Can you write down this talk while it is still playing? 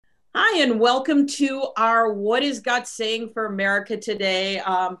Hi, and welcome to our What is God Saying for America Today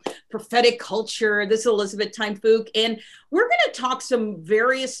prophetic culture. This is Elizabeth Time-Fook, and we're going to talk some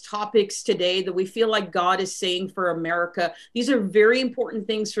various topics today that we feel like God is saying for America. These are very important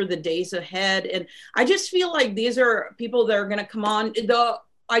things for the days ahead, and I just feel like these are people that are going to come on.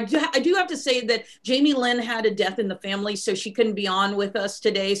 I do have to say that Jamie Lynn had a death in the family, so she couldn't be on with us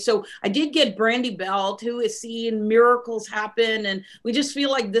today. So I did get Brandi Belt, who is seeing miracles happen. And we just feel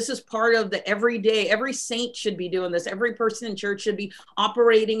like this is part of the everyday. Every saint should be doing this. Every person in church should be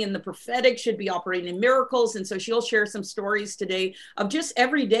operating in the prophetic, should be operating in miracles. And so she'll share some stories today of just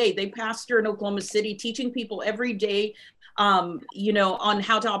every day. They pastor in Oklahoma City, teaching people every day on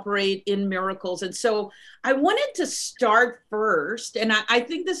how to operate in miracles. And so I wanted to start first, and I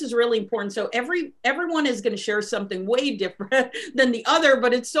think this is really important. So everyone is going to share something way different than the other,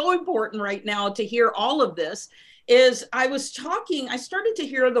 but it's so important right now to hear all of this. I started to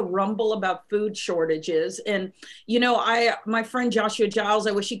hear the rumble about food shortages, and my friend Joshua Giles,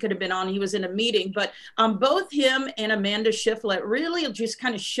 I wish he could have been on. He was in a meeting, but both him and Amanda Shiflett really just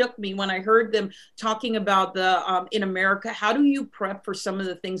kind of shook me when I heard them talking about the in America. How do you prep for some of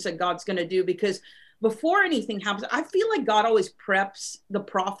the things that God's going to do? Because before anything happens, I feel like God always preps the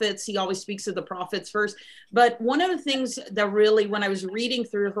prophets. He always speaks to the prophets first. But one of the things that really, when I was reading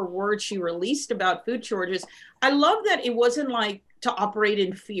through her words she released about food shortages, I love that it wasn't like to operate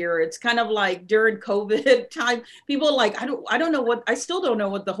in fear. It's kind of like during COVID time, people like, I still don't know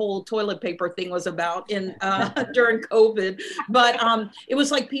what the whole toilet paper thing was about in during COVID. But it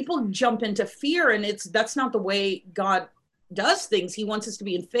was like people jump into fear, and that's not the way God does things. He wants us to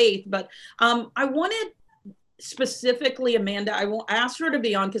be in faith. But I wanted specifically Amanda, I won't ask her to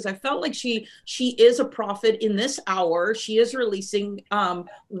be on because I felt like she is a prophet in this hour. She is releasing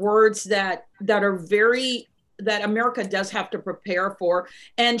words that are very that America does have to prepare for.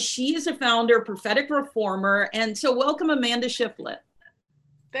 And she is a founder, prophetic reformer. And so welcome, Amanda Shiflett.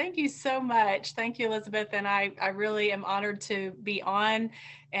 Thank you so much. Thank you, Elizabeth. And I really am honored to be on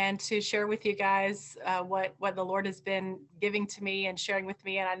and to share with you guys what the Lord has been giving to me and sharing with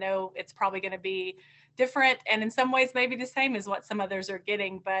me. And I know it's probably going to be different and in some ways maybe the same as what some others are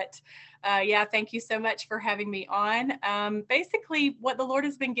getting. But yeah, thank you so much for having me on. Basically, what the Lord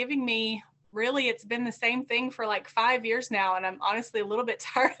has been giving me, really it's been the same thing for like 5 years now, and I'm honestly a little bit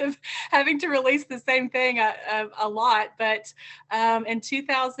tired of having to release the same thing a lot. But in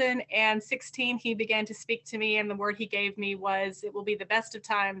 2016 he began to speak to me, and the word he gave me was, it will be the best of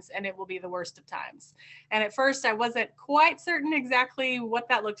times and it will be the worst of times. And at first I wasn't quite certain exactly what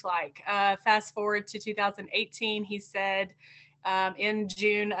that looked like. Fast forward to 2018, he said, in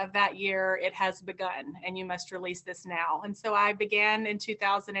June of that year, it has begun and you must release this now. And so I began in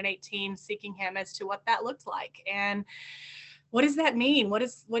 2018 seeking him as to what that looked like. And what does that mean? What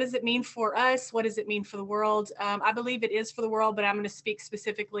does it mean for us? What does it mean for the world? I believe it is for the world, but I'm going to speak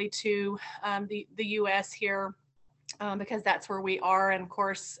specifically to the U.S. here, because that's where we are. And of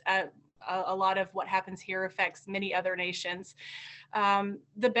course, a lot of what happens here affects many other nations.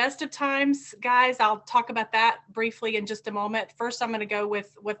 The best of times, guys, I'll talk about that briefly in just a moment. First, I'm going to go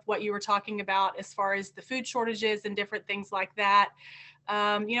with what you were talking about as far as the food shortages and different things like that.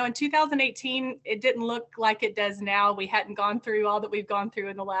 In 2018, it didn't look like it does now. We hadn't gone through all that we've gone through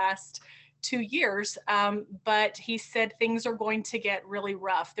in the last 2 years. But he said things are going to get really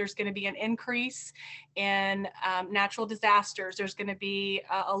rough. There's going to be an increase in natural disasters. There's going to be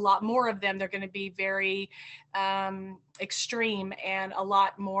a lot more of them. They're going to be very extreme, and a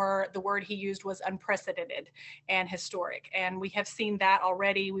lot more. The word he used was unprecedented and historic. And we have seen that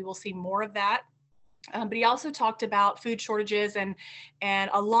already. We will see more of that. But he also talked about food shortages and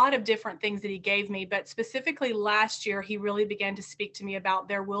a lot of different things that he gave me. But specifically last year, he really began to speak to me about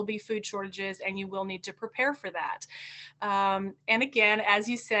there will be food shortages and you will need to prepare for that. And again, as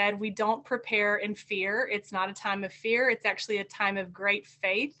you said, we don't prepare in fear. It's not a time of fear. It's actually a time of great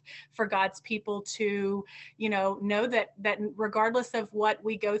faith for God's people to, know that regardless of what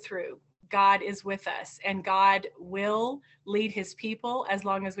we go through, God is with us, and God will lead his people as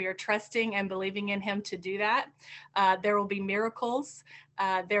long as we are trusting and believing in him to do that. There will be miracles.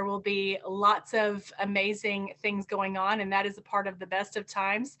 There will be lots of amazing things going on, and that is a part of the best of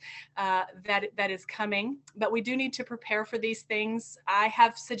times that is coming. But we do need to prepare for these things. I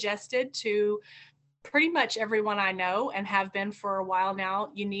have suggested to pretty much everyone I know, and have been for a while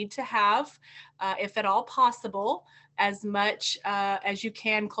now, you need to have, if at all possible, as much as you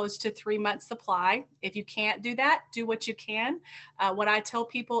can, close to 3 months supply. If you can't do that, do what you can. What I tell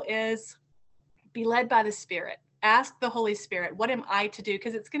people is be led by the Spirit. ask the Holy Spirit, what am I to do?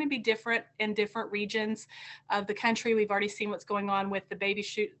 Because it's going to be different in different regions of the country. We've already seen what's going on with the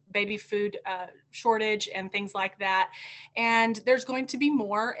baby food shortage and things like that. And there's going to be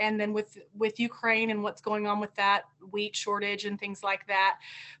more. And then with Ukraine and what's going on with that wheat shortage and things like that.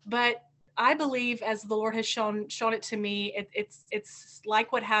 But I believe, as the Lord has shown it to me, it's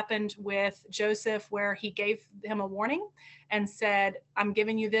like what happened with Joseph, where he gave him a warning and said, I'm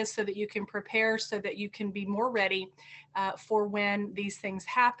giving you this so that you can prepare, so that you can be more ready for when these things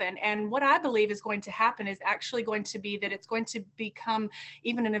happen. And what I believe is going to happen is actually going to be that it's going to become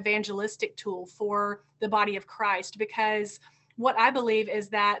even an evangelistic tool for the body of Christ, because what I believe is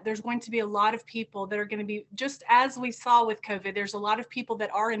that there's going to be a lot of people that are going to be, just as we saw with COVID, there's a lot of people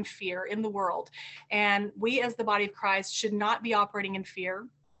that are in fear in the world. And we as the body of Christ should not be operating in fear.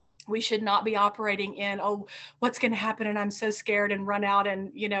 We should not be operating in, oh, what's going to happen? And I'm so scared, and run out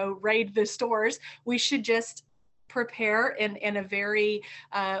and, raid the stores. We should just prepare in a very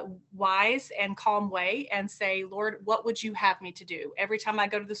wise and calm way and say, Lord, what would you have me to do? Every time I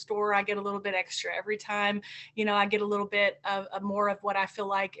go to the store, I get a little bit extra. Every time, I get a little bit of more of what I feel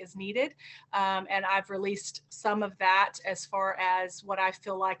like is needed. And I've released some of that as far as what I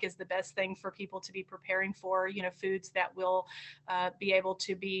feel like is the best thing for people to be preparing for, foods that will be able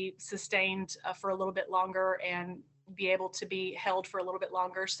to be sustained for a little bit longer and be able to be held for a little bit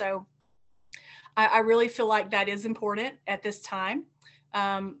longer. So I really feel like that is important at this time.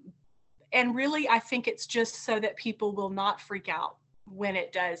 And really, I think it's just so that people will not freak out when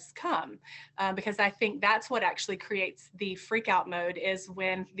it does come, because I think that's what actually creates the freak out mode, is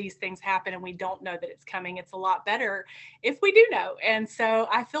when these things happen and we don't know that it's coming. It's a lot better if we do know. And so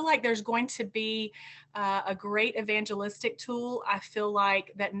I feel like there's going to be a great evangelistic tool. I feel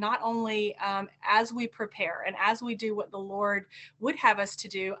like that not only as we prepare and as we do what the Lord would have us to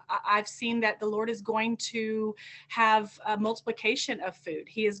do, I've seen that the Lord is going to have a multiplication of food.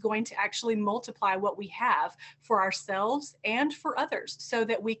 He is going to actually multiply what we have for ourselves and for others, so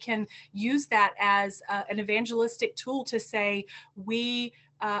that we can use that as an evangelistic tool to say,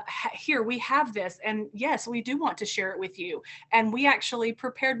 here we have this, and yes, we do want to share it with you. And we actually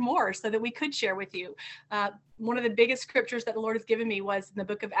prepared more so that we could share with you. One of the biggest scriptures that the Lord has given me was in the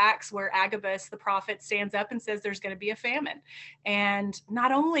book of Acts, where Agabus, the prophet, stands up and says there's going to be a famine. And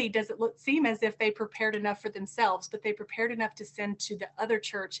not only does it seem as if they prepared enough for themselves, but they prepared enough to send to the other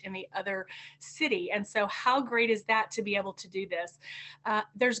church in the other city. And so how great is that to be able to do this?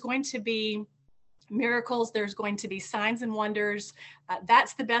 There's going to be miracles, there's going to be signs and wonders.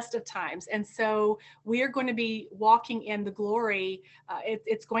 That's the best of times. And so we are going to be walking in the glory.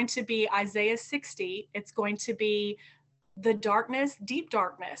 It's going to be Isaiah 60. It's going to be the darkness, deep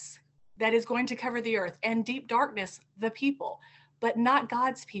darkness that is going to cover the earth, and deep darkness, the people, but not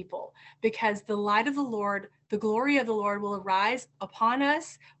God's people, because the light of the Lord, the glory of the Lord will arise upon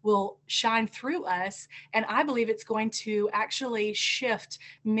us, will shine through us. And I believe it's going to actually shift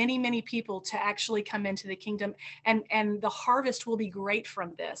many, many people to actually come into the kingdom. And the harvest will be great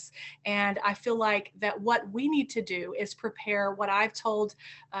from this. And I feel like that what we need to do is prepare. What I've told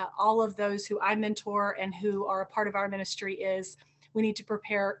all of those who I mentor and who are a part of our ministry is, we need to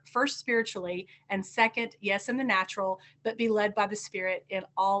prepare first spiritually, and second, yes, in the natural, but be led by the Spirit in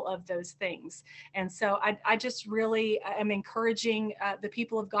all of those things. And so I just really am encouraging the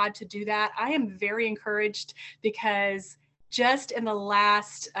people of God to do that. I am very encouraged, because just in the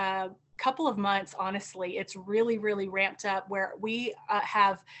last couple of months, honestly, it's really, really ramped up, where we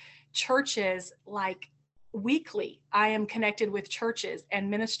have churches like weekly. I am connected with churches and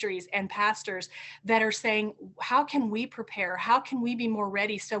ministries and pastors that are saying, how can we prepare? How can we be more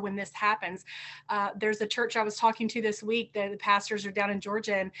ready so when this happens? There's a church I was talking to this week, the pastors are down in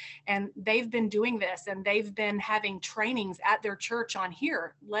Georgia, and they've been doing this, and they've been having trainings at their church on,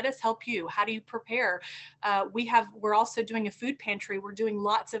 here, let us help you. How do you prepare? We're also doing a food pantry. We're doing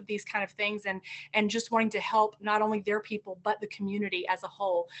lots of these kind of things, and just wanting to help not only their people, but the community as a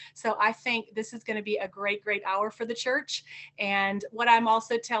whole. So I think this is going to be a great hour for the church. And what I'm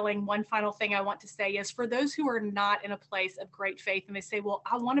also telling, one final thing I want to say is, for those who are not in a place of great faith, and they say, well,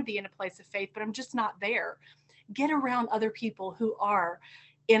 I want to be in a place of faith, but I'm just not there. Get around other people who are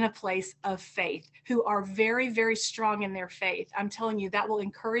in a place of faith, who are very, very strong in their faith. I'm telling you, that will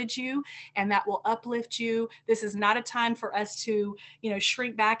encourage you and that will uplift you. This is not a time for us to,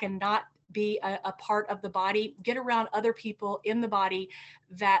 shrink back and not be a part of the body. Get around other people in the body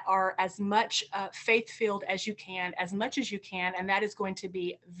that are as much faith-filled as you can, as much as you can. And that is going to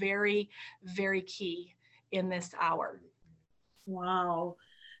be very, very key in this hour. Wow.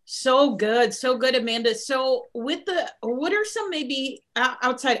 So good, Amanda. So what are some maybe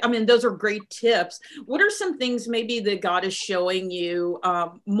outside, I mean, those are great tips. What are some things maybe that God is showing you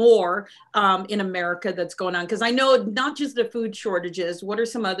more in America that's going on? Because I know not just the food shortages. What are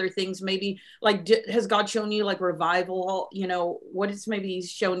some other things? Maybe like, has God shown you like revival? You know, what is maybe He's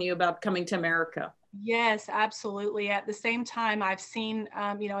shown you about coming to America? Yes, absolutely. At the same time, I've seen,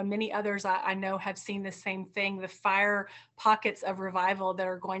 and many others I know have seen the same thing, the fire pockets of revival that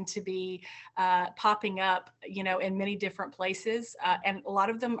are going to be popping up, in many different places. And a lot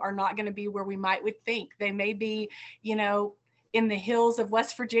of them are not going to be where we would think. They may be, in the hills of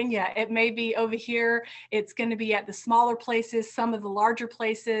West Virginia. It may be over here. It's going to be at the smaller places, some of the larger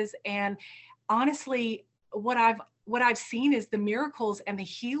places. And honestly, what I've seen is the miracles and the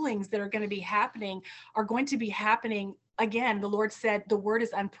healings that are going to be happening are going to be happening. Again, the Lord said the word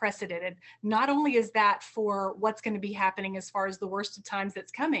is unprecedented. Not only is that for what's going to be happening as far as the worst of times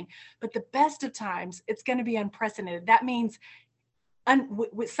that's coming, but the best of times, it's going to be unprecedented. That means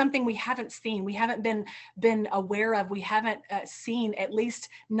with something we haven't seen, we haven't been aware of, we haven't seen, at least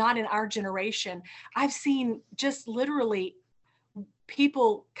not in our generation. I've seen just literally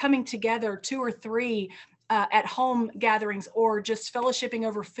people coming together, 2 or 3 at home gatherings, or just fellowshipping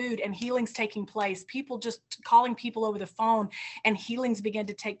over food, and healings taking place, people just calling people over the phone, and healings begin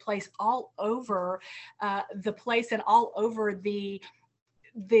to take place all over the place, and all over the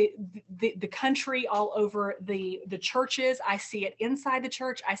country, all over the churches. I see it inside the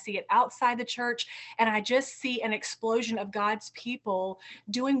church, I see it outside the church, and I just see an explosion of God's people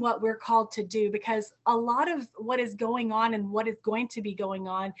doing what we're called to do, because a lot of what is going on and what is going to be going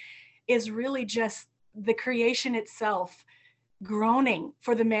on is really just the creation itself groaning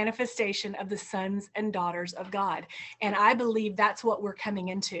for the manifestation of the sons and daughters of God. And I believe that's what we're coming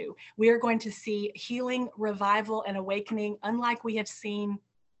into. We are going to see healing, revival, and awakening unlike we have seen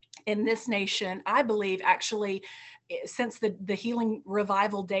in this nation, I believe, actually, since the healing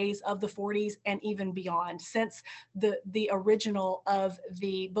revival days of the 40s and even beyond, since the original of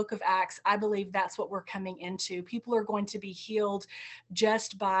the book of Acts. I believe that's what we're coming into. People are going to be healed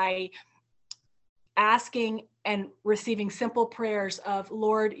just by asking and receiving simple prayers of,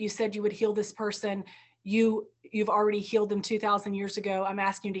 Lord, you said you would heal this person. You've already healed them 2,000 years ago. I'm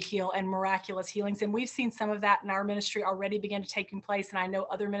asking you to heal, and miraculous healings. And we've seen some of that in our ministry already begin to take place. And I know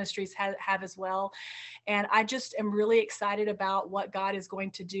other ministries have as well. And I just am really excited about what God is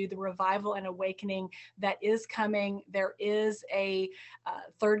going to do, the revival and awakening that is coming. There is a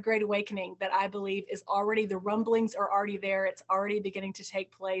third great awakening that I believe is already, the rumblings are already there. It's already beginning to take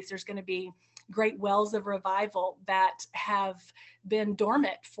place. There's going to be great wells of revival that have been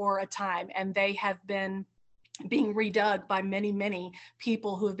dormant for a time, and they have been being redug by many, many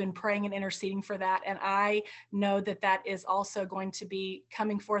people who have been praying and interceding for that. And I know that that is also going to be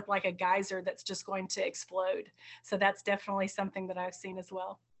coming forth like a geyser that's just going to explode. So that's definitely something that I've seen as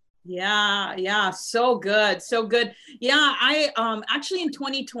well. Yeah, so good, so good. Yeah, I actually in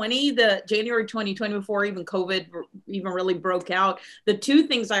 2020, the January 2020, before even COVID even really broke out, the two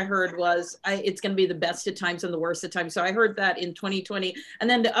things I heard was it's going to be the best of times and the worst of times. So I heard that in 2020. And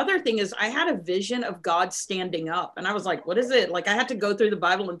then the other thing is I had a vision of God standing up, and I was like, what is it? Like I had to go through the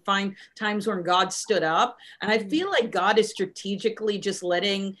Bible and find times when God stood up. And I feel like God is strategically just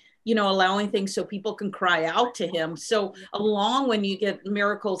letting, allowing things so people can cry out to him. So along when you get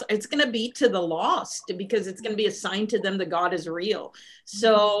miracles, it's going to be to the lost, because it's going to be a sign to them that God is real.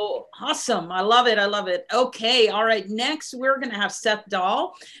 So awesome. I love it. I love it. Okay. All right. Next, we're going to have Seth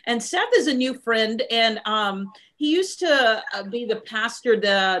Dahl. And Seth is a new friend. And he used to be the pastor,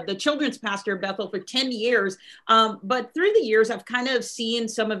 the children's pastor of Bethel for 10 years. But through the years, I've kind of seen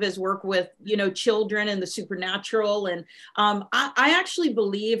some of his work with, children and the supernatural. And I actually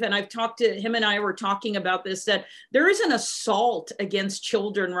believe, and I've talked to him, and I were talking about this, that there is an assault against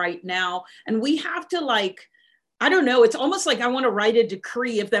children right now. And we have to I don't know, it's almost like I want to write a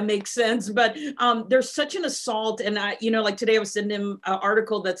decree, if that makes sense. But there's such an assault. And like today I was sending him an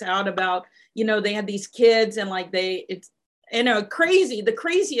article that's out about, they had these kids, and it's crazy, the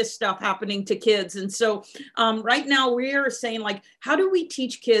craziest stuff happening to kids. And so right now we're saying, how do we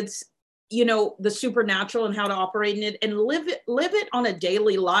teach kids, the supernatural and how to operate in it and live it on a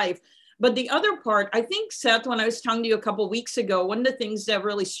daily life? But the other part, I think, Seth, when I was talking to you a couple of weeks ago, one of the things that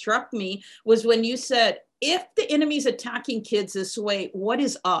really struck me was when you said, if the enemy's attacking kids this way, what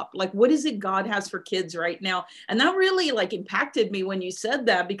is up? What is it God has for kids right now? And that really impacted me when you said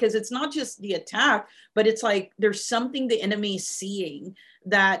that, because it's not just the attack, but it's there's something the enemy's seeing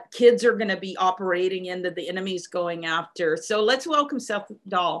that kids are going to be operating in, that the enemy's going after. So let's welcome Seth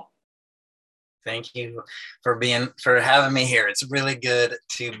Dahl. Thank you for having me here. It's really good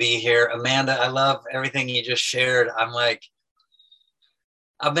to be here. Amanda, I love everything you just shared. I'm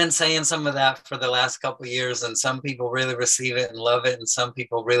I've been saying some of that for the last couple of years, and some people really receive it and love it, and some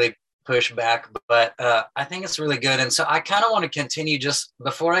people really push back. But I think it's really good. And so I kind of want to continue, just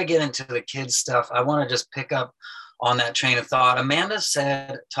before I get into the kids stuff, I want to just pick up on that train of thought. Amanda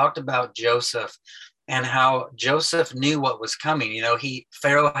talked about Joseph and how Joseph knew what was coming. You know,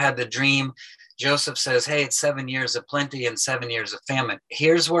 Pharaoh had the dream. Joseph says, hey, it's 7 years of plenty and 7 years of famine.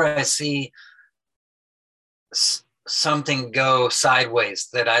 Here's where I see something go sideways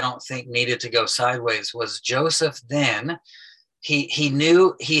that I don't think needed to go sideways. Was Joseph then, he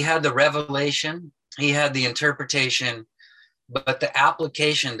knew, he had the revelation, he had the interpretation, but the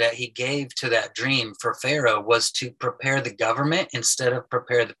application that he gave to that dream for Pharaoh was to prepare the government instead of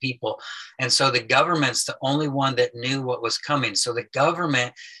prepare the people. And so the government's the only one that knew what was coming. So the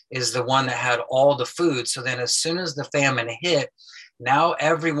government is the one that had all the food. So then as soon as the famine hit, now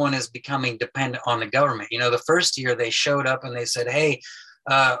everyone is becoming dependent on the government. You know, the first year they showed up and they said, hey,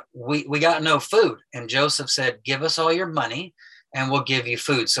 we got no food. And Joseph said, give us all your money and we'll give you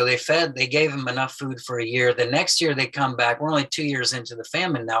food. So they gave him enough food for a year. The next year they come back. We're only 2 years into the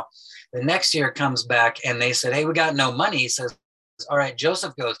famine now. The next year comes back and they said, hey, we got no money. He says, all right,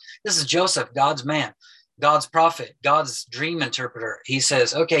 Joseph goes, this is Joseph, God's man, God's prophet, God's dream interpreter. He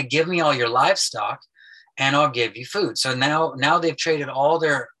says, okay, give me all your livestock and I'll give you food. So now they've traded all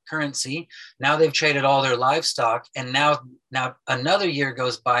their currency. Now they've traded all their livestock. And now another year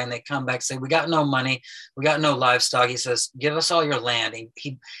goes by and they come back and say, we got no money. We got no livestock. He says, give us all your land.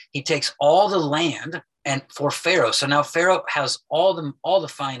 He takes all the land and for Pharaoh. So now Pharaoh has all the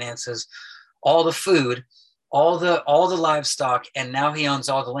finances, all the food, all the livestock. And now he owns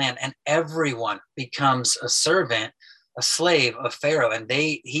all the land, and everyone becomes a servant, a slave of Pharaoh. And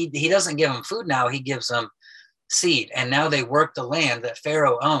he doesn't give them food now, he gives them seed. And now they work the land that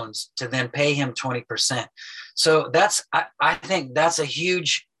Pharaoh owns to then pay him 20%. So I think that's a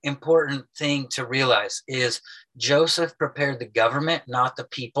huge important thing to realize, is Joseph prepared the government, not the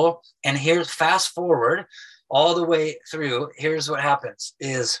people. And here's, fast forward all the way through, here's what happens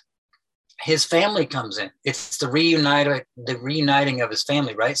is his family comes in. It's the reuniting of his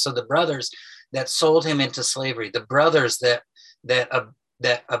family, right? So the brothers that sold him into slavery, the brothers that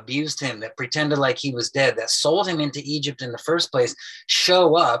abused him, that pretended like he was dead, that sold him into Egypt in the first place,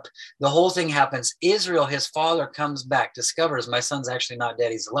 show up. The whole thing happens. Israel, his father, comes back, discovers my son's actually not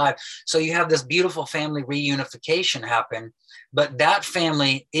dead, he's alive. So you have this beautiful family reunification happen. But that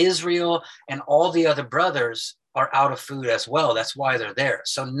family, Israel and all the other brothers, are out of food as well. That's why they're there.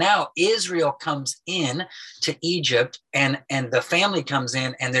 So now Israel comes in to Egypt, and the family comes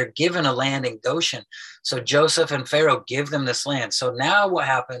in and they're given a land in Goshen. So Joseph and Pharaoh give them this land. So now what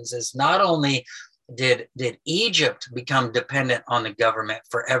happens is, not only did Egypt become dependent on the government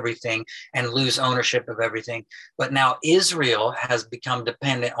for everything and lose ownership of everything, but now Israel has become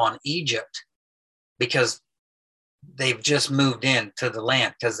dependent on Egypt because they've just moved into the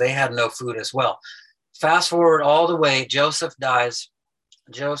land because they had no food as well. Fast forward all the way, Joseph dies,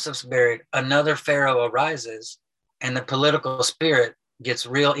 Joseph's buried, another Pharaoh arises, and the political spirit gets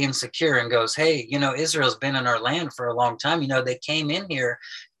real insecure and goes, hey, Israel's been in our land for a long time. They came in here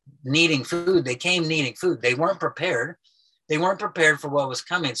needing food. They weren't prepared. They weren't prepared for what was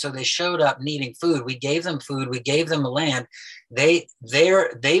coming. So they showed up needing food. We gave them food. We gave them a land. They've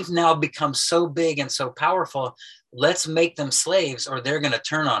now become so big and so powerful. Let's make them slaves or they're going to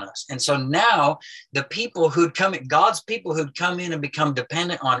turn on us. And so now the people who'd come in, God's people who'd come in and become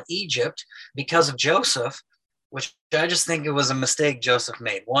dependent on Egypt because of Joseph, which I just think it was a mistake Joseph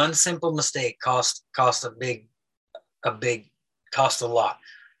made. One simple mistake cost a lot.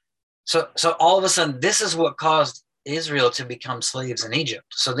 So all of a sudden, this is what caused Israel to become slaves in Egypt.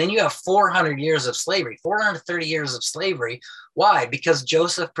 So then you have 400 years of slavery, 430 years of slavery. Why? Because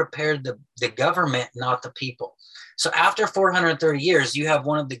Joseph prepared the government, not the people. So after 430 years, you have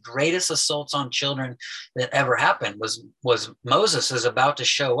one of the greatest assaults on children that ever happened. Was Moses is about to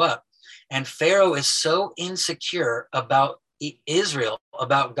show up, and Pharaoh is so insecure about Israel,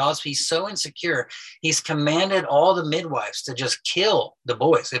 about God's peace, so insecure, he's commanded all the midwives to just kill the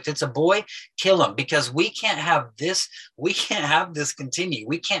boys. If it's a boy, kill him, because we can't have this continue.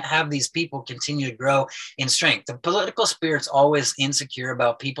 We can't have these people continue to grow in strength. The political spirit's always insecure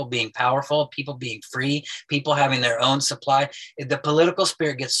about people being powerful, people being free, people having their own supply. The political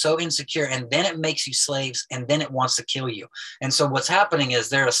spirit gets so insecure, and then it makes you slaves, and then it wants to kill you. And so what's happening is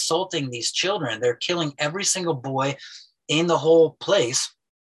they're assaulting these children. They're killing every single boy in the whole place.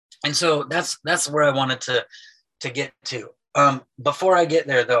 And so that's where I wanted to get to. Before I get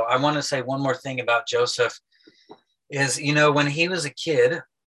there, though, I want to say one more thing about Joseph is, when he was a kid,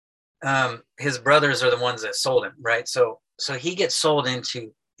 his brothers are the ones that sold him, right? So so he gets sold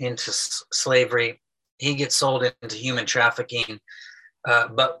into slavery. He gets sold into human trafficking.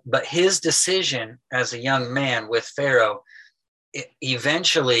 But his decision as a young man with Pharaoh,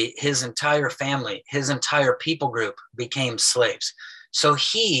 eventually his entire family, his entire people group became slaves. So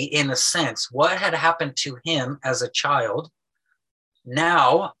he, in a sense, what had happened to him as a child,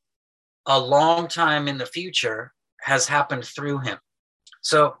 now a long time in the future has happened through him.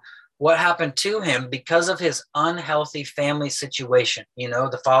 So what happened to him because of his unhealthy family situation?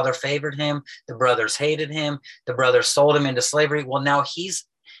 The father favored him, the brothers hated him, the brothers sold him into slavery. Well, now he's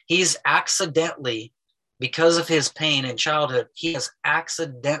accidentally, because of his pain in childhood, he has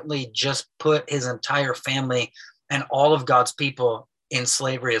accidentally just put his entire family and all of God's people in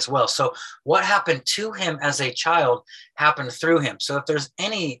slavery as well. So what happened to him as a child happened through him. So if there's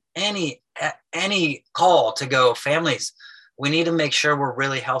any call to go, families, we need to make sure we're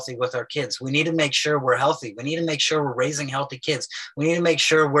really healthy with our kids. We need to make sure we're healthy. We need to make sure we're raising healthy kids. We need to make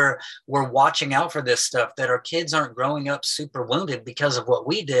sure we're watching out for this stuff, that our kids aren't growing up super wounded because of what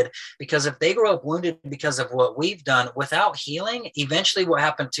we did. Because if they grow up wounded because of what we've done without healing, eventually what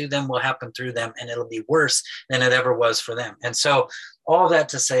happened to them will happen through them, and it'll be worse than it ever was for them. And so all that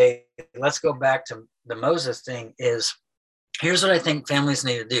to say, let's go back to the Moses thing. Is here's what I think families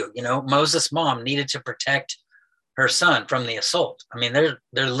need to do. Moses' mom needed to protect her son from the assault. I mean, they're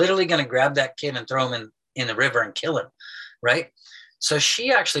literally going to grab that kid and throw him in the river and kill him, right? So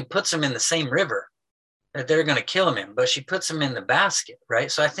she actually puts him in the same river that they're going to kill him in, but she puts him in the basket,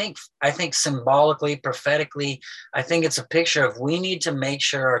 right? So I think symbolically, prophetically, I think it's a picture of, we need to make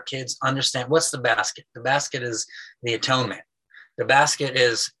sure our kids understand what's the basket. The basket is the atonement. The basket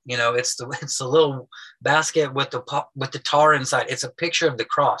is, it's the little basket with the tar inside. It's a picture of the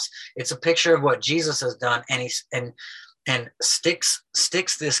cross. It's a picture of what Jesus has done, and sticks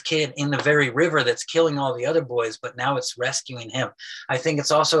this kid in the very river that's killing all the other boys, but now it's rescuing him. I think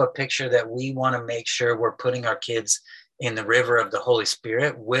it's also a picture that we want to make sure we're putting our kids in the river of the Holy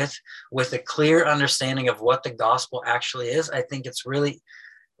Spirit with a clear understanding of what the gospel actually is. I think it's really,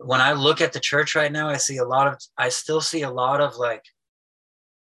 when I look at the church right now, I still see a lot of like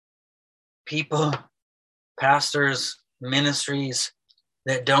people, pastors, ministries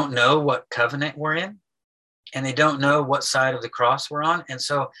that don't know what covenant we're in, and they don't know what side of the cross we're on. And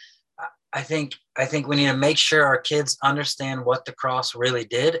so I think we need to make sure our kids understand what the cross really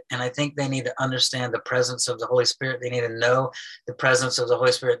did. And I think they need to understand the presence of the Holy Spirit. They need to know the presence of the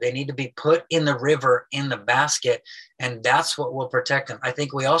Holy Spirit. They need to be put in the river, in the basket, and that's what will protect them. I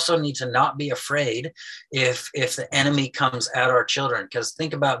think we also need to not be afraid if the enemy comes at our children. Because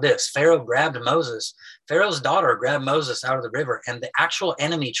think about this. Pharaoh grabbed Moses. Pharaoh's daughter grabbed Moses out of the river, and the actual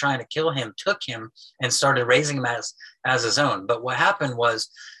enemy trying to kill him took him and started raising him as his own. But what happened was,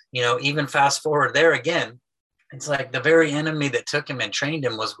 even fast forward there again, it's like the very enemy that took him and trained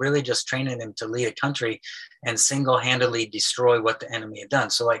him was really just training him to lead a country and single-handedly destroy what the enemy had done.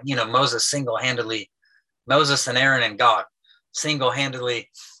 So Moses and Aaron and God single-handedly,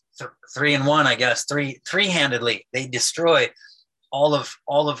 3-in-1, I guess, three-handedly, they destroy all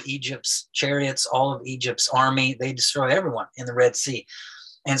of Egypt's chariots, all of Egypt's army. They destroy everyone in the Red Sea.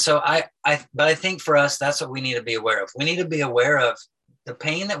 And so but I think for us, that's what we need to be aware of. We need to be aware of the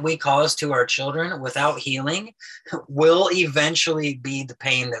pain that we cause to our children without healing will eventually be the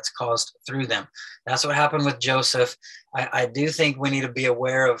pain that's caused through them. That's what happened with Joseph. I do think we need to be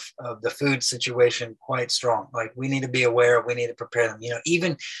aware of the food situation quite strong. Like, we need to be aware of, we need to prepare them.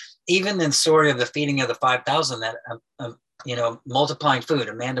 Even the story of the feeding of the 5,000, that, multiplying food.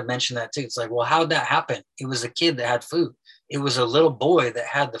 Amanda mentioned that too. It's like, well, how'd that happen? It was a kid that had food. It was a little boy that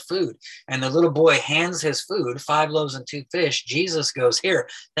had the food, and the little boy hands his food, 5 loaves and 2 fish. Jesus goes, here,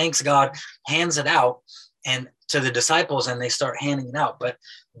 thanks God, hands it out and to the disciples, and they start handing it out.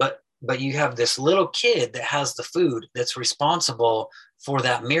 But you have this little kid that has the food that's responsible for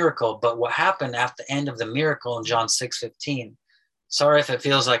that miracle. But what happened at the end of the miracle in John 6:15, sorry if it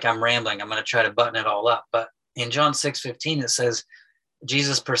feels like I'm rambling, I'm going to try to button it all up. But in John 6:15, it says,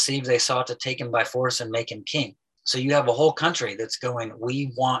 Jesus perceived they sought to take him by force and make him king. So you have a whole country that's going,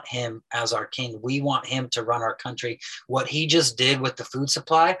 we want him as our king. We want him to run our country. What he just did with the food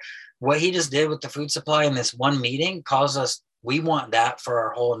supply in this one meeting caused us, we want that for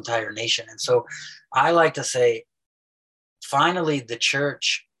our whole entire nation. And so I like to say, finally, the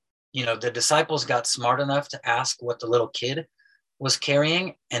church, the disciples got smart enough to ask what the little kid was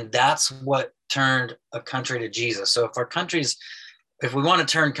carrying. And that's what turned a country to Jesus. So if we want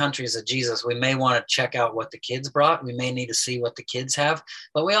to turn countries to Jesus, we may want to check out what the kids brought. We may need to see what the kids have,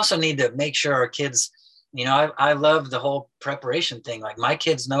 but we also need to make sure our kids, I love the whole preparation thing. Like, my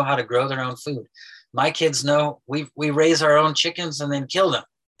kids know how to grow their own food. My kids know we raise our own chickens and then kill them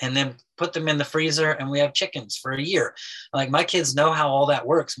and then put them in the freezer, and we have chickens for a year. Like, my kids know how all that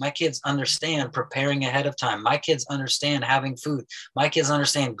works. My kids understand preparing ahead of time. My kids understand having food. My kids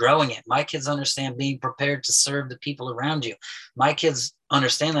understand growing it. My kids understand being prepared to serve the people around you. My kids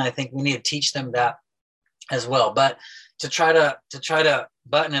understand that. I think we need to teach them that as well. But to try to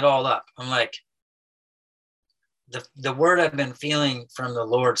button it all up, I'm like, the word I've been feeling from the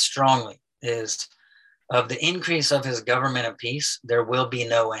Lord strongly is, of the increase of his government of peace, there will be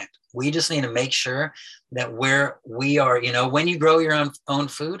no end. We just need to make sure that where we are, when you grow your own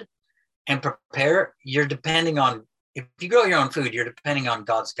food and prepare, you're depending on, if you grow your own food, you're depending on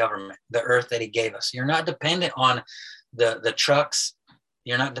God's government, the earth that he gave us. You're not dependent on the trucks.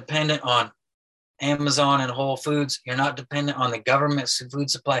 You're not dependent on Amazon and Whole Foods. You're not dependent on the government's food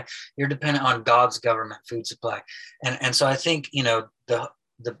supply. You're dependent on God's government food supply. And so I think,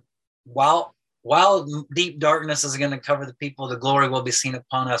 while deep darkness is going to cover the people, the glory will be seen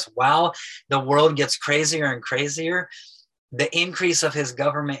upon us. While the world gets crazier and crazier, the increase of his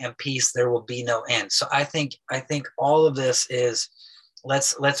government and peace, there will be no end. So I think all of this is,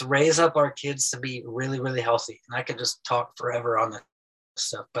 let's raise up our kids to be really, really healthy. And I could just talk forever on this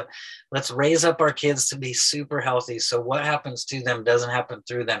stuff, but let's raise up our kids to be super healthy, so what happens to them doesn't happen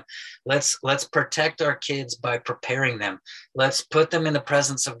through them. Let's protect our kids by preparing them. Let's put them in the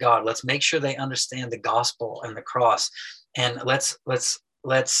presence of God. Let's make sure they understand the gospel and the cross, and let's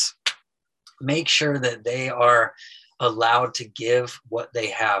make sure that they are allowed to give what they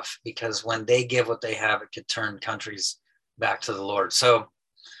have, because when they give what they have, it could turn countries back to the Lord. So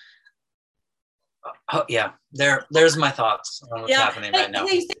yeah, there's my thoughts on what's happening right now.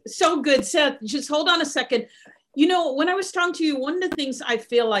 Hey, so good, Seth. Just hold on a second. When I was talking to you, one of the things I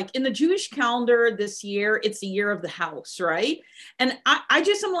feel like in the Jewish calendar this year, it's the year of the house, right? And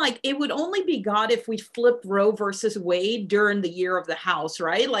I'm like, it would only be God if we flipped Roe versus Wade during the year of the house,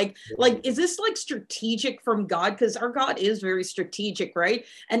 right? Like, is this like strategic from God? Because our God is very strategic, right?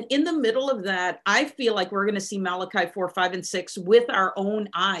 And in the middle of that, I feel like we're going to see Malachi 4, 5, and 6 with our own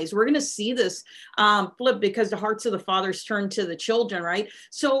eyes. We're going to see this flip, because the hearts of the fathers turn to the children, right?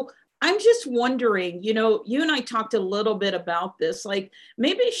 So I'm just wondering, you and I talked a little bit about this, like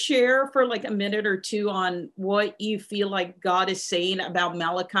maybe share for like a minute or two on what you feel like God is saying about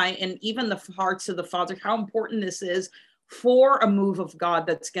Malachi and even the hearts of the Father, how important this is for a move of God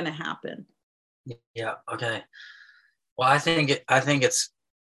that's going to happen. Yeah. Okay. Well, I think it's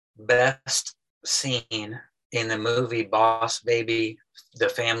best seen in the movie Boss Baby, The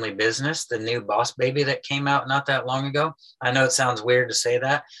Family Business, the new Boss Baby that came out not that long ago. I know it sounds weird to say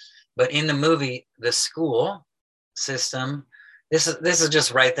that, but in the movie, the school system, this is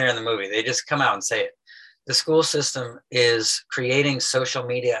just right there in the movie. They just come out and say it. The school system is creating social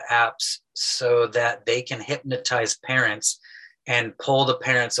media apps so that they can hypnotize parents and pull the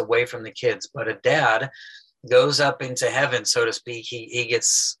parents away from the kids. But a dad goes up into heaven, so to speak. He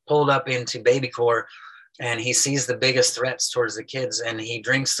gets pulled up into baby core, and he sees the biggest threats towards the kids, and he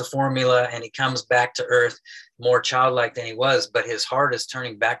drinks the formula, and he comes back to earth more childlike than he was, but his heart is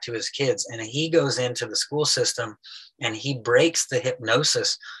turning back to his kids. And he goes into the school system and he breaks the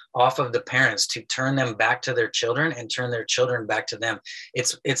hypnosis off of the parents to turn them back to their children and turn their children back to them.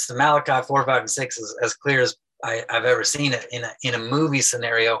 It's the Malachi 4, 5, and 6 is as clear as I've ever seen it in a movie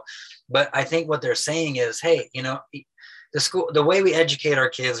scenario. But I think what they're saying is, hey, the way we educate our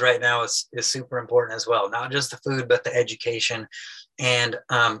kids right now is super important as well. Not just the food, but the education and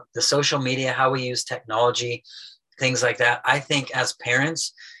the social media, how we use technology, things like that. I think as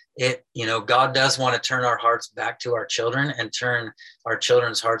parents, God does want to turn our hearts back to our children and turn our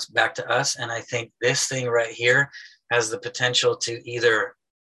children's hearts back to us. And I think this thing right here has the potential to either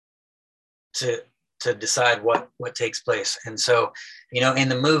to decide what takes place. And so, in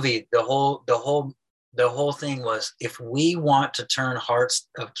the movie, the whole thing was, if we want to turn hearts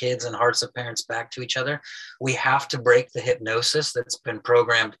of kids and hearts of parents back to each other, we have to break the hypnosis that's been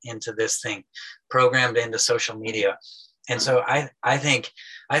programmed into this thing, programmed into social media. And so I think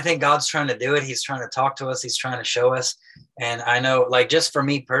God's trying to do it. He's trying to talk to us. He's trying to show us. And I know, like, just for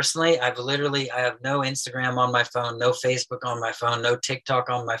me personally, I have no Instagram on my phone, no Facebook on my phone, no TikTok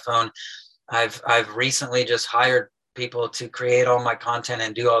on my phone. I've recently just hired people to create all my content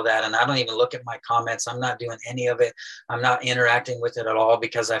and do all that. And I don't even look at my comments. I'm not doing any of it. I'm not interacting with it at all,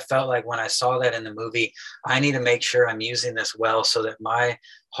 because I felt like when I saw that in the movie, I need to make sure I'm using this well so that my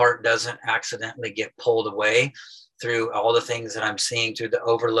heart doesn't accidentally get pulled away through all the things that I'm seeing, through the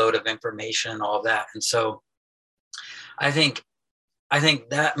overload of information and all that. And so I think I think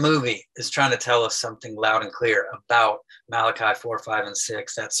that movie is trying to tell us something loud and clear about Malachi 4, 5, and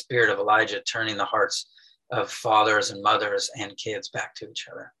 6, that spirit of Elijah turning the hearts of fathers and mothers and kids back to each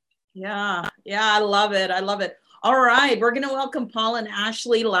other. Yeah, I love it. I love it. All right, we're going to welcome Paul and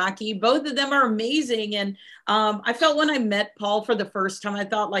Ashley Lackie. Both of them are amazing. And I felt when I met Paul for the first time, I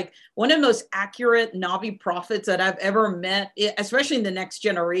thought like one of the most accurate Navi prophets that I've ever met, especially in the next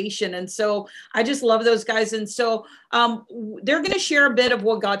generation. And so I just love those guys. And so they're going to share a bit of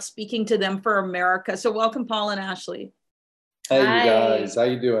what God's speaking to them for America. So welcome, Paul and Ashley. Hey, Hi. you guys, how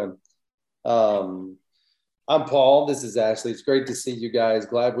you doing? I'm Paul. This is Ashley. It's great to see you guys.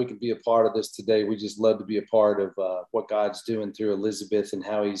 Glad we could be a part of this today. We just love to be a part of what God's doing through Elizabeth and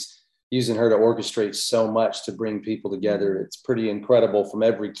how he's using her to orchestrate so much to bring people together. It's pretty incredible from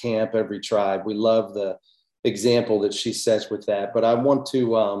every camp, every tribe. We love the example that she sets with that. But I want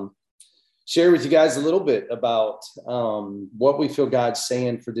to share with you guys a little bit about what we feel God's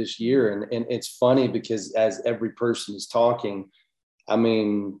saying for this year. And it's funny because as every person is talking, I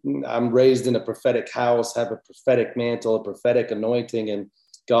mean, I'm raised in a prophetic house, have a prophetic mantle, a prophetic anointing. And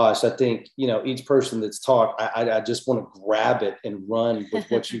gosh, I think, each person that's talked, I just want to grab it and run with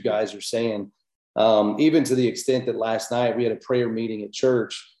what you guys are saying. Even to the extent that last night we had a prayer meeting at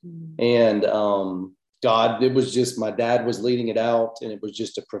church and God, it was just, my dad was leading it out and it was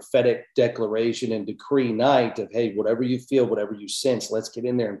just a prophetic declaration and decree night of, hey, whatever you feel, whatever you sense, let's get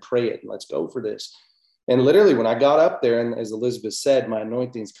in there and pray it and let's go for this. And literally when I got up there, and as Elizabeth said, my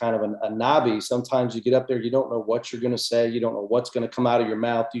anointing is kind of a nabi. Sometimes you get up there, you don't know what you're going to say. You don't know what's going to come out of your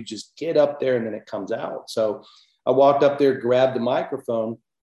mouth. You just get up there and then it comes out. So I walked up there, grabbed the microphone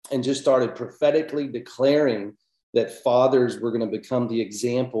and just started prophetically declaring that fathers were going to become the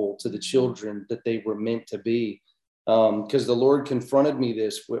example to the children that they were meant to be. Because the Lord confronted me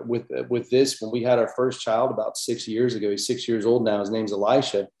with this when we had our first child about 6 years ago. He's 6 years old now. His name's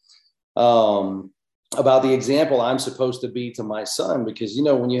Elisha. About the example I'm supposed to be to my son, because,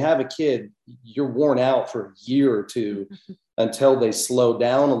 when you have a kid, you're worn out for a year or two until they slow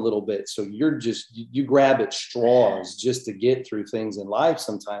down a little bit. So you grab at straws just to get through things in life,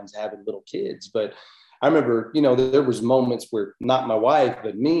 sometimes having little kids. But I remember, there was moments where not my wife,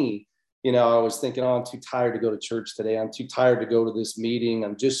 but me, I was thinking, oh, I'm too tired to go to church today. I'm too tired to go to this meeting.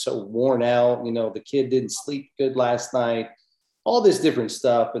 I'm just so worn out. The kid didn't sleep good last night, all this different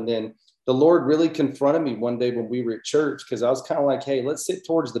stuff. And then the Lord really confronted me one day when we were at church, because I was kind of like, hey, let's sit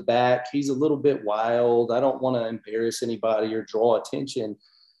towards the back. He's a little bit wild. I don't want to embarrass anybody or draw attention.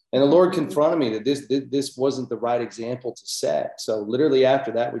 And the Lord confronted me that this wasn't the right example to set. So literally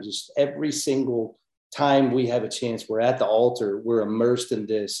after that, we just, every single time we have a chance, we're at the altar, we're immersed in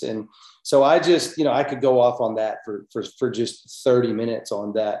this. And so I just, I could go off on that for just 30 minutes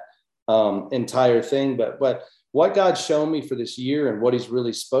on that entire thing. But what God's shown me for this year and what he's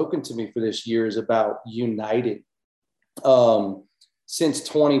really spoken to me for this year is about uniting. Since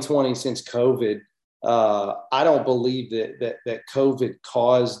 2020, since COVID, I don't believe that COVID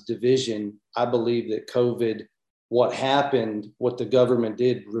caused division. I believe that COVID, what happened, what the government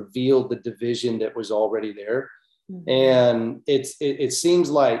did, revealed the division that was already there. Mm-hmm. And it seems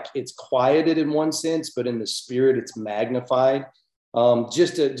like it's quieted in one sense, but in the spirit, it's magnified.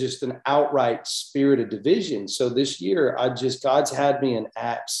 Just an outright spirit of division. So this year, God's had me in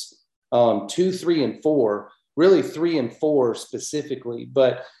Acts 2, 3, and 4, really 3 and 4 specifically,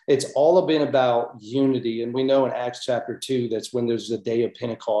 but it's all been about unity. And we know in Acts chapter 2, that's when there's the day of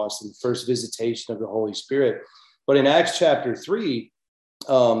Pentecost and first visitation of the Holy Spirit. But in Acts chapter 3,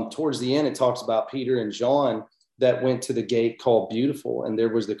 towards the end, it talks about Peter and John that went to the gate called Beautiful. And there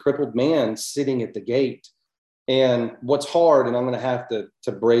was the crippled man sitting at the gate. And what's hard, and I'm going to have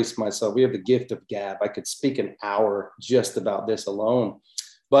to brace myself, we have the gift of gab. I could speak an hour just about this alone.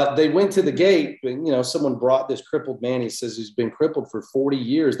 But they went to the gate, and, someone brought this crippled man. He says he's been crippled for 40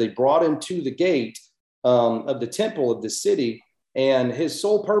 years. They brought him to the gate of the temple of the city. And his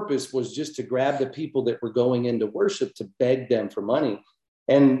sole purpose was just to grab the people that were going into worship to beg them for money.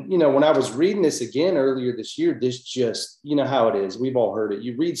 And, when I was reading this again earlier this year, this just, how it is. We've all heard it.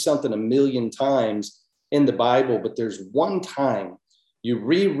 You read something a million times in the Bible, but there's one time you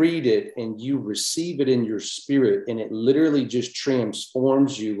reread it and you receive it in your spirit, and it literally just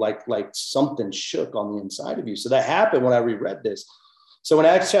transforms you like something shook on the inside of you. So that happened when I reread this. So in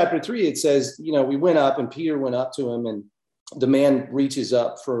Acts chapter 3, it says, we went up and Peter went up to him, and the man reaches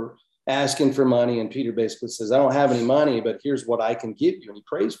up for asking for money. And Peter basically says, I don't have any money, but here's what I can give you. And he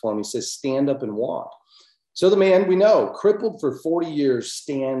prays for him. He says, stand up and walk. So the man, we know, crippled for 40 years,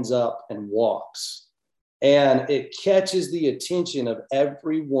 stands up and walks. and it catches the attention of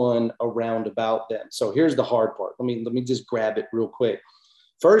everyone around about them. So here's the hard part. Let me just grab it real quick.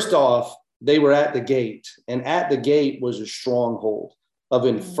 First off, they were at the gate, and at the gate was a stronghold of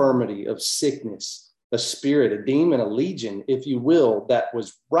infirmity, of sickness, a spirit, a demon, a legion, if you will, that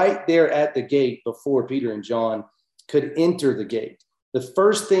was right there at the gate before Peter and John could enter the gate. The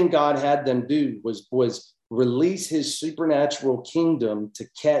first thing God had them do was release his supernatural kingdom to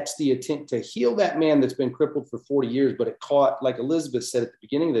catch the attention, to heal that man that's been crippled for 40 years. But it caught, like Elizabeth said at the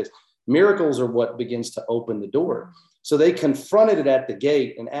beginning of this, miracles are what begins to open the door. So they confronted it at the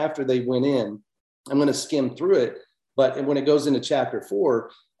gate. And after they went in, I'm going to skim through it, but when it goes into chapter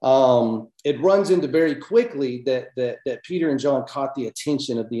 4, it runs into very quickly that Peter and John caught the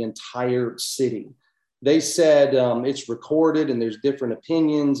attention of the entire city. They said it's recorded, and there's different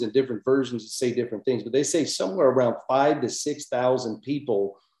opinions and different versions that say different things, but they say somewhere around 5,000 to 6,000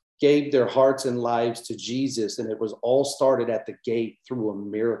 people gave their hearts and lives to Jesus, and it was all started at the gate through a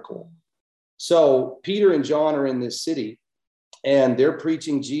miracle. So Peter and John are in this city, and they're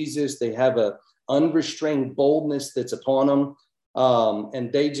preaching Jesus. They have a unrestrained boldness that's upon them,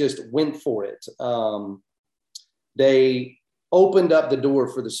 and they just went for it. They opened up the door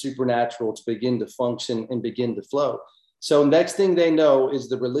for the supernatural to begin to function and begin to flow. So next thing they know is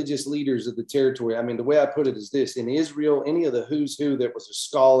the religious leaders of the territory. I mean, the way I put it is this: in Israel, any of the who's who that was a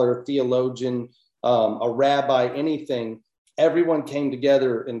scholar, theologian, a rabbi, anything, everyone came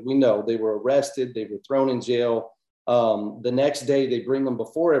together, and we know they were arrested, they were thrown in jail. The next day they bring them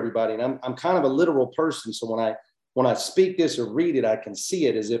before everybody. And I'm kind of a literal person. So when I speak this or read it, I can see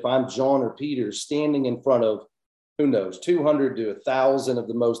it as if I'm John or Peter standing in front of, who knows, 200 to 1,000 of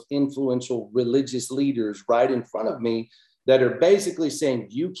the most influential religious leaders right in front of me that are basically saying,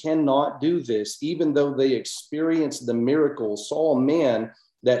 you cannot do this, even though they experienced the miracle, saw a man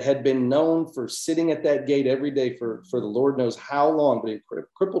that had been known for sitting at that gate every day for the Lord knows how long, but he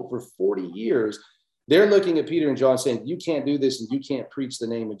crippled for 40 years. They're looking at Peter and John saying, you can't do this and you can't preach the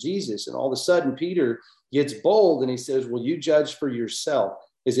name of Jesus. And all of a sudden, Peter gets bold and he says, well, you judge for yourself.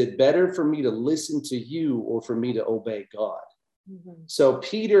 Is it better for me to listen to you or for me to obey God? Mm-hmm. So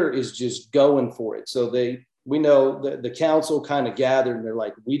Peter is just going for it. So we know the council kind of gathered, and they're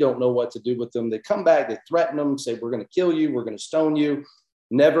like, we don't know what to do with them. They come back, they threaten them, say, we're going to kill you, we're going to stone you,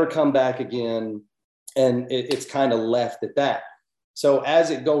 never come back again. And it's kind of left at that. So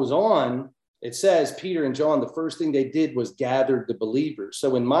as it goes on, it says Peter and John, the first thing they did was gathered the believers.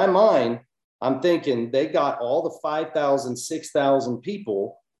 So in my mind, I'm thinking they got all the 5,000, 6,000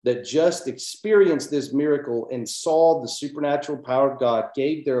 people that just experienced this miracle and saw the supernatural power of God,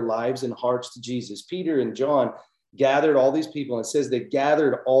 gave their lives and hearts to Jesus. Peter and John gathered all these people, and it says they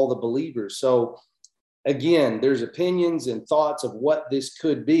gathered all the believers. So again, there's opinions and thoughts of what this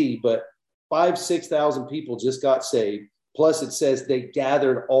could be, but 5,000, 6,000 people just got saved. Plus it says they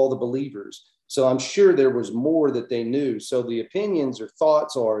gathered all the believers. So I'm sure there was more that they knew. So the opinions or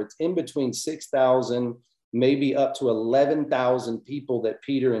thoughts are it's in between 6,000, maybe up to 11,000 people that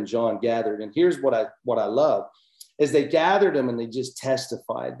Peter and John gathered. And here's what I love is they gathered them and they just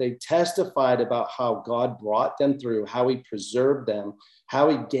testified. They testified about how God brought them through, how he preserved them, how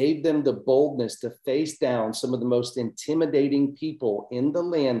he gave them the boldness to face down some of the most intimidating people in the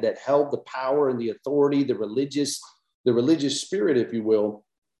land that held the power and the authority, the religious spirit, if you will.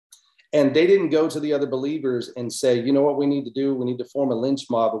 And they didn't go to the other believers and say, you know what we need to do? We need to form a lynch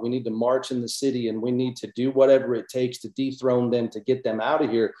mob, or we need to march in the city, and we need to do whatever it takes to dethrone them, to get them out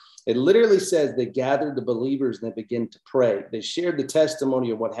of here. It literally says they gathered the believers and they began to pray. They shared the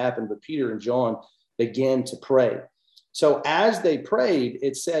testimony of what happened, but Peter and John began to pray. So as they prayed,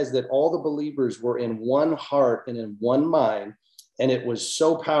 it says that all the believers were in one heart and in one mind. And it was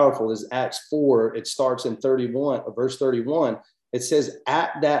so powerful. As Acts 4, it starts in verse 31. It says,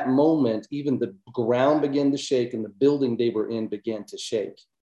 at that moment, even the ground began to shake and the building they were in began to shake.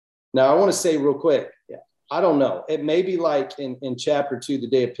 Now, I want to say real quick, I don't know. It may be like in chapter 2, the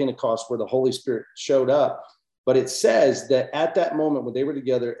day of Pentecost, where the Holy Spirit showed up. But it says that at that moment when they were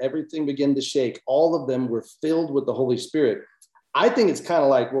together, everything began to shake. All of them were filled with the Holy Spirit. I think it's kind of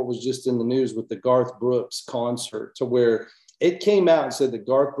like what was just in the news with the Garth Brooks concert, to where it came out and said that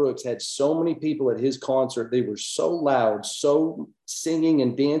Garth Brooks had so many people at his concert. They were so loud, so singing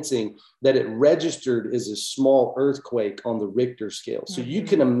and dancing, that it registered as a small earthquake on the Richter scale. So you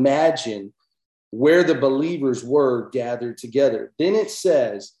can imagine where the believers were gathered together. Then it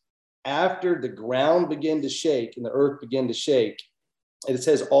says, after the ground began to shake and the earth began to shake, and it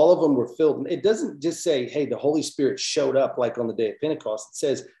says all of them were filled. It doesn't just say, hey, the Holy Spirit showed up like on the day of Pentecost. It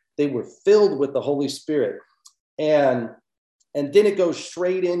says they were filled with the Holy Spirit. And then it goes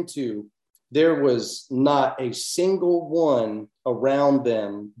straight into there was not a single one around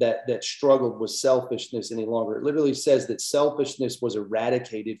them that struggled with selfishness any longer. It literally says that selfishness was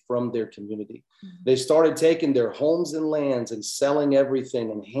eradicated from their community. They started taking their homes and lands and selling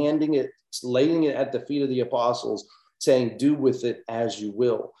everything and handing it, laying it at the feet of the apostles, saying, do with it as you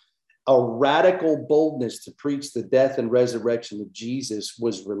will. A radical boldness to preach the death and resurrection of Jesus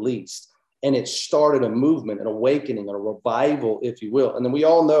was released. And it started a movement, an awakening, a revival, if you will. And then we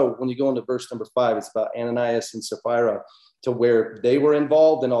all know when you go into verse number 5, it's about Ananias and Sapphira, to where they were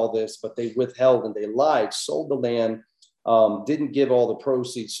involved in all this, but they withheld and they lied, sold the land, didn't give all the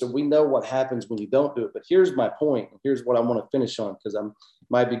proceeds. So we know what happens when you don't do it. But here's my point. Here's what I want to finish on, because I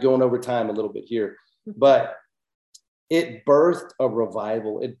might be going over time a little bit here. But it birthed a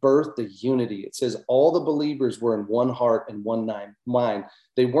revival. It birthed a unity. It says all the believers were in one heart and one mind.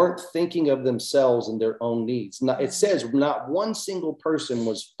 They weren't thinking of themselves and their own needs. It says not one single person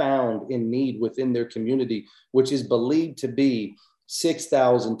was found in need within their community, which is believed to be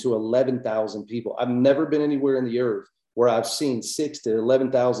 6,000 to 11,000 people. I've never been anywhere in the earth where I've seen 6,000 to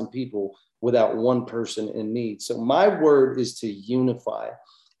 11,000 people without one person in need. So my word is to unify.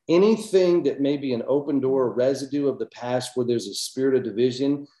 Anything that may be an open door, residue of the past where there's a spirit of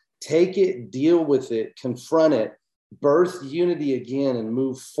division, take it, deal with it, confront it, birth unity again, and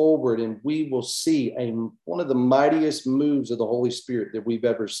move forward. And we will see one of the mightiest moves of the Holy Spirit that we've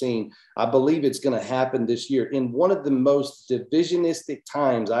ever seen. I believe it's going to happen this year in one of the most divisionistic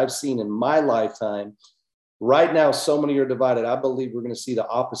times I've seen in my lifetime. Right now, so many are divided. I believe we're going to see the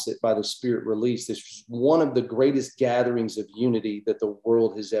opposite by the Spirit released. This is one of the greatest gatherings of unity that the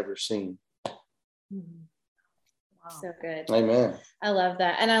world has ever seen. Wow. So good. Amen. I love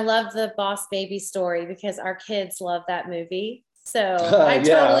that. And I love the Boss Baby story because our kids love that movie. So I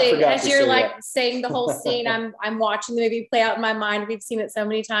totally, as you're saying the whole scene, I'm watching the movie play out in my mind. We've seen it so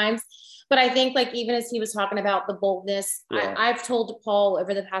many times. But I think even as he was talking about the boldness, I've told Paul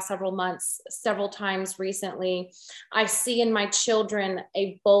over the past several months, several times recently, I see in my children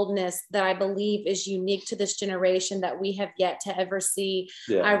a boldness that I believe is unique to this generation that we have yet to ever see.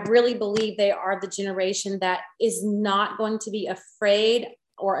 Yeah. I really believe they are the generation that is not going to be afraid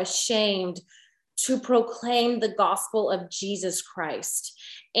or ashamed to proclaim the gospel of Jesus Christ.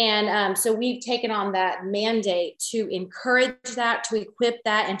 And so we've taken on that mandate to encourage that, to equip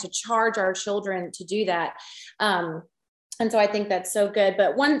that, and to charge our children to do that. And so I think that's so good.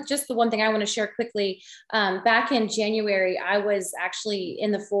 But the one thing I want to share quickly, back in January, I was actually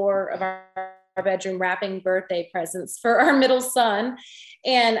in the floor of our bedroom wrapping birthday presents for our middle son.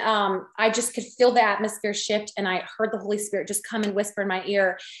 And I just could feel the atmosphere shift. And I heard the Holy Spirit just come and whisper in my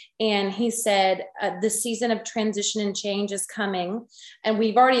ear. And he said, the season of transition and change is coming. And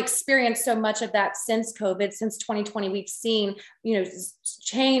we've already experienced so much of that since COVID, since 2020. We've seen,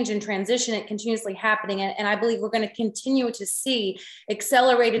 change and transition, it continuously happening. And I believe we're going to continue to see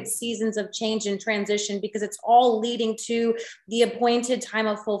accelerated seasons of change and transition because it's all leading to the appointed time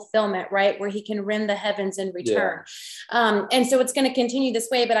of fulfillment, right? Where he can rend the heavens in return. Yeah. And so it's going to continue this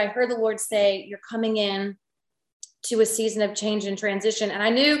way, but I heard the Lord say, you're coming in to a season of change and transition. And I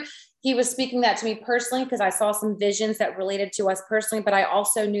knew he was speaking that to me personally because I saw some visions that related to us personally, but I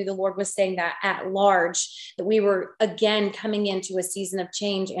also knew the Lord was saying that at large, that we were again coming into a season of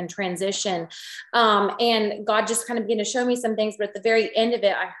change and transition. And God just kind of began to show me some things, but at the very end of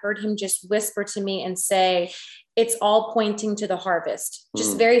it, I heard him just whisper to me and say, it's all pointing to the harvest.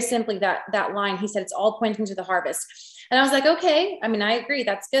 Just very simply that line. He said, it's all pointing to the harvest. And I was like, okay, I agree.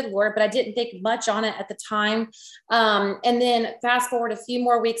 That's good, Lord, but I didn't think much on it at the time. And then fast forward a few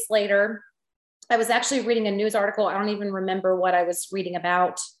more weeks later, I was actually reading a news article. I don't even remember what I was reading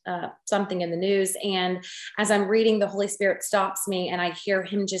about, something in the news. And as I'm reading, the Holy Spirit stops me and I hear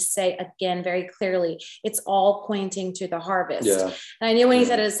him just say again, very clearly, it's all pointing to the harvest. Yeah. And I knew when he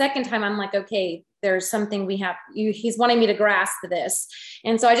said it a second time, I'm like, okay, there's something he's wanting me to grasp this.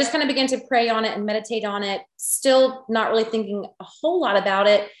 And so I just kind of began to pray on it and meditate on it, still not really thinking a whole lot about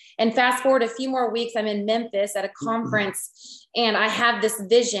it. And fast forward a few more weeks, I'm in Memphis at a conference and I have this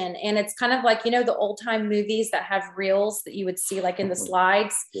vision, and it's kind of like, the old time movies that have reels that you would see like in the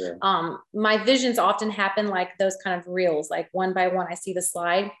slides. Yeah. My visions often happen like those kind of reels, like one by one, I see the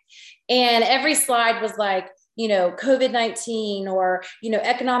slide, and every slide was like, COVID-19 or,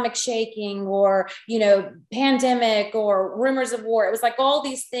 economic shaking or, pandemic or rumors of war. It was like all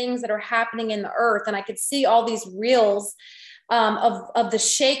these things that are happening in the earth. And I could see all these reels of the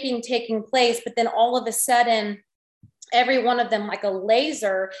shaking taking place. But then all of a sudden, every one of them, like a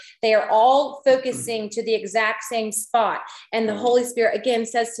laser, they are all focusing to the exact same spot. And the Holy Spirit again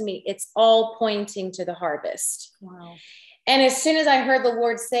says to me, it's all pointing to the harvest. Wow. And as soon as I heard the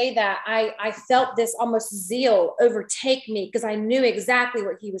Lord say that, I felt this almost zeal overtake me, because I knew exactly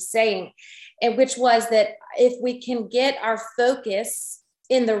what he was saying, and which was that if we can get our focus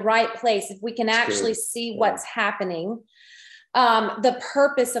in the right place, if we can actually see what's happening, the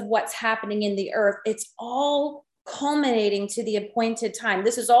purpose of what's happening in the earth, it's all culminating to the appointed time.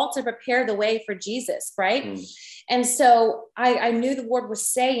 This is all to prepare the way for Jesus, right? And so I knew the Lord was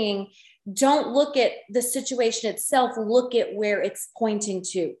saying, don't look at the situation itself, look at where it's pointing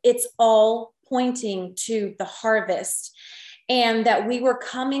to. It's all pointing to the harvest. And that we were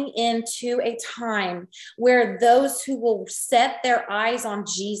coming into a time where those who will set their eyes on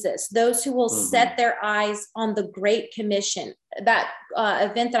Jesus, those who will set their eyes on the Great Commission, that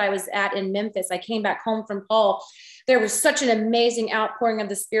event that I was at in Memphis, I came back home from Paul. There was such an amazing outpouring of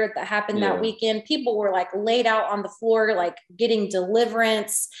the Spirit that happened that weekend. People were like laid out on the floor, like getting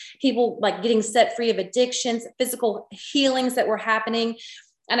deliverance, people like getting set free of addictions, physical healings that were happening.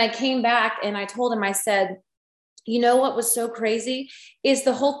 And I came back and I told him, I said, you know what was so crazy is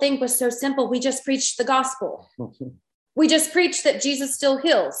the whole thing was so simple. We just preached the gospel. We just preached that Jesus still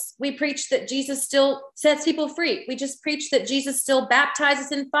heals. We preached that Jesus still sets people free. We just preached that Jesus still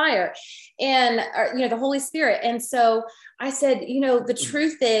baptizes in fire and, the Holy Spirit. And so I said, the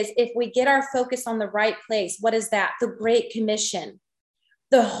truth is, if we get our focus on the right place, what is that? The Great Commission.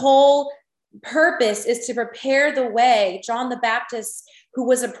 The whole purpose is to prepare the way. John the Baptist, who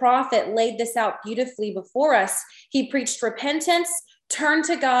was a prophet, laid this out beautifully before us. He preached repentance, turn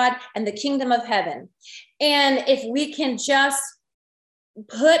to God, and the kingdom of heaven. And if we can just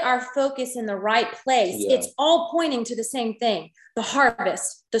put our focus in the right place, it's all pointing to the same thing: the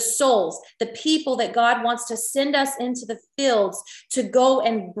harvest, the souls, the people that God wants to send us into the fields to go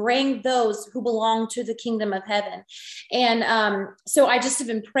and bring those who belong to the kingdom of heaven. And so I just have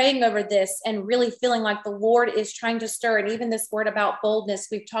been praying over this and really feeling like the Lord is trying to stir. And even this word about boldness,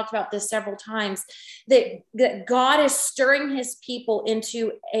 we've talked about this several times, that God is stirring his people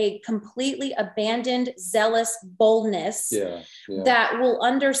into a completely abandoned, zealous boldness that will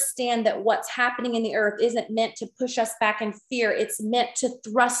understand that what's happening in the earth isn't meant to push us back in fear. It's meant to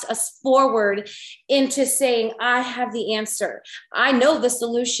thrust us forward into saying, I have the answer. I know the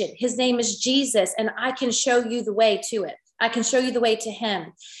solution. His name is Jesus, and I can show you the way to it. I can show you the way to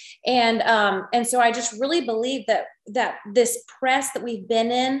him. And so I just really believe that this press that we've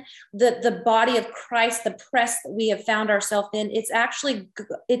been in, the body of Christ, the press that we have found ourselves in,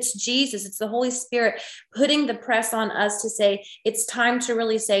 it's Jesus, it's the Holy Spirit putting the press on us to say, it's time to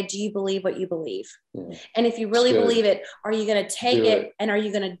really say, do you believe what you believe? And if you really believe it, are you going to take it and are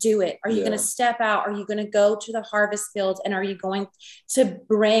you going to do it? Are you going to step out? Are you going to go to the harvest fields, and are you going to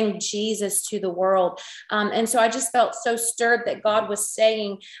bring Jesus to the world? And so I just felt so stirred that God was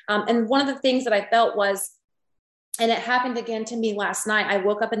saying, and one of the things that I felt was, and it happened again to me last night. I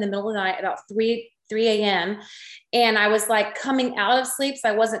woke up in the middle of the night about 3 a.m. and I was like coming out of sleep. So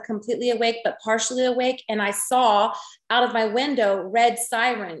I wasn't completely awake, but partially awake. And I saw out of my window red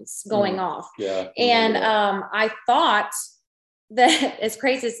sirens going off. And I thought that, as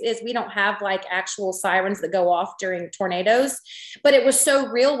crazy as is, we don't have like actual sirens that go off during tornadoes, but it was so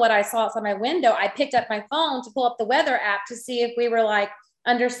real what I saw outside my window. I picked up my phone to pull up the weather app to see if we were like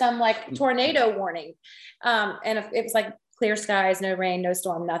under some like tornado warning. And it was like clear skies, no rain, no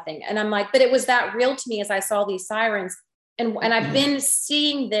storm, nothing. And I'm like, but it was that real to me as I saw these sirens. And I've been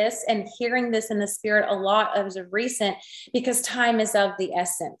seeing this and hearing this in the spirit a lot as of recent, because time is of the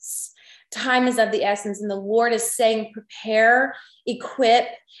essence. Time is of the essence. And the Lord is saying, prepare, equip,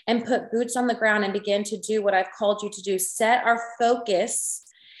 and put boots on the ground and begin to do what I've called you to do. Set our focus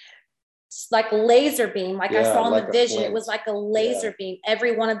like laser beam, like I saw in the vision. It was like a laser beam.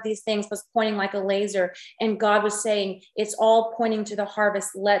 Every one of these things was pointing like a laser. And God was saying, it's all pointing to the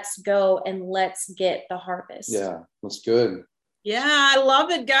harvest. Let's go and let's get the harvest. Yeah, that's good. Yeah, I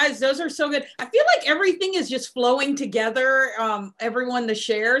love it, guys. Those are so good. I feel like everything is just flowing together. Everyone, the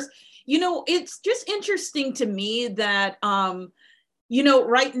shares, it's just interesting to me that,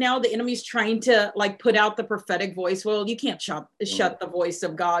 right now the enemy's trying to like put out the prophetic voice. Well, you can't shut the voice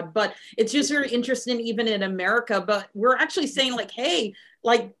of God, but it's just very interesting, even in America. But we're actually saying like, hey,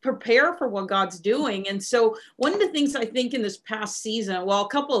 like prepare for what God's doing. And so one of the things I think in this past season, well, a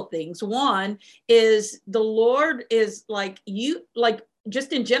couple of things. One is the Lord is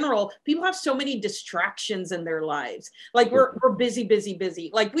just in general, people have so many distractions in their lives. Like we're busy.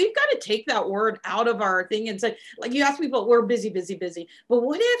 Like we've got to take that word out of our thing and say, like you ask people, we're busy. But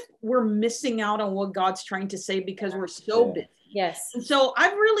what if we're missing out on what God's trying to say because we're so busy? Yes. And so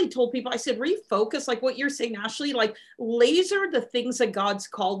I've really told people, I said, refocus, like what you're saying, Ashley, like laser the things that God's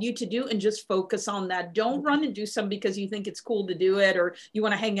called you to do and just focus on that. Don't run and do something because you think it's cool to do it or you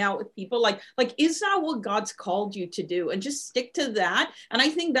want to hang out with people. Like, is that what God's called you to do? And just stick to that. And I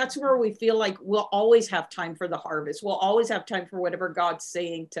think that's where we feel like we'll always have time for the harvest. We'll always have time for whatever God's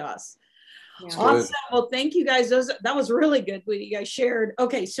saying to us. Yeah. Awesome. Well, thank you guys. That was really good what you guys shared.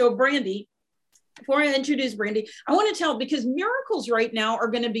 Okay, so Brandi, before I introduce Brandi, I want to tell, because miracles right now are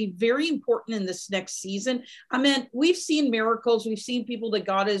going to be very important in this next season. I mean, we've seen miracles. We've seen people that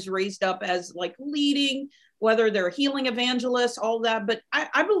God has raised up as like leading, whether they're healing evangelists, all that. But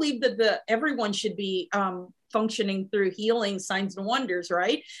I believe that everyone should be functioning through healing, signs and wonders,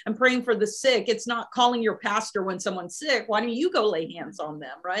 right? And praying for the sick. It's not calling your pastor when someone's sick. Why don't you go lay hands on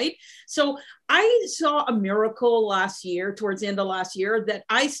them, right? So I saw a miracle last year, towards the end of last year, that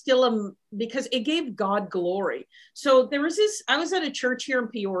I still am, because it gave God glory. So there was this, I was at a church here in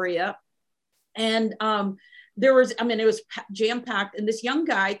Peoria, and there was, I mean, it was jam-packed, and this young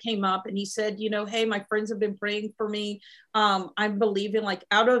guy came up and he said, you know, hey, my friends have been praying for me. I'm believing, like,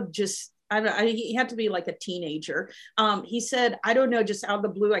 out of just, he had to be like a teenager. He said, I don't know, just out of the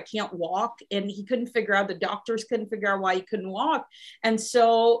blue, I can't walk. And he couldn't figure out, the doctors couldn't figure out why he couldn't walk. And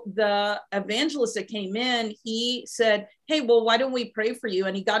so the evangelist that came in, he said, hey, well, why don't we pray for you?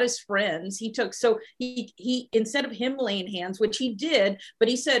 And he got his friends. So he instead of him laying hands, which he did, but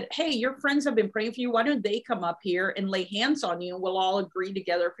he said, hey, your friends have been praying for you. Why don't they come up here and lay hands on you? And we'll all agree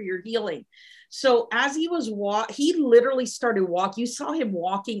together for your healing. So as he was he literally started walking. You saw him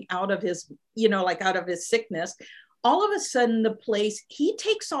walking out of his, you know, like out of his sickness. All of a sudden he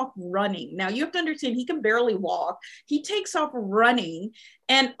takes off running. Now you have to understand, he can barely walk. He takes off running.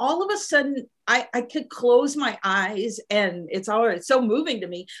 And all of a sudden I could close my eyes, and it's so moving to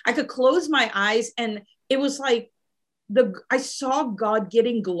me. I could close my eyes, and it was like I saw God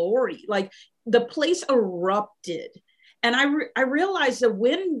getting glory. Like the place erupted. And I realized that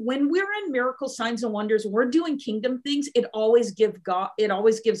when we're in miracle signs and wonders, we're doing kingdom things, it always gives God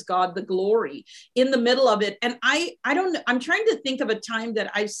the glory in the middle of it. And I'm trying to think of a time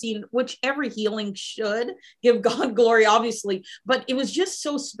that I've seen, which every healing should give God glory, obviously, but it was just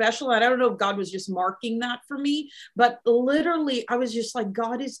so special. And I don't know if God was just marking that for me, but literally I was just like,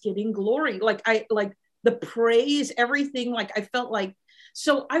 God is getting glory. Like the praise, everything, like I felt like.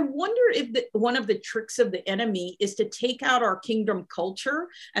 So I wonder if one of the tricks of the enemy is to take out our kingdom culture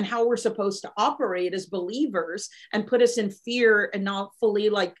and how we're supposed to operate as believers and put us in fear and not fully,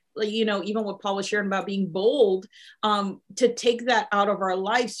 like, you know, even what Paul was sharing about being bold, to take that out of our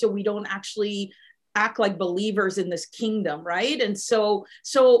life so we don't actually act like believers in this kingdom, right? And so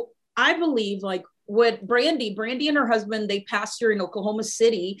I believe, like, what Brandi and her husband, they pastor in Oklahoma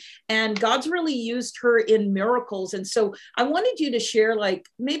City, and God's really used her in miracles. And so I wanted you to share, like,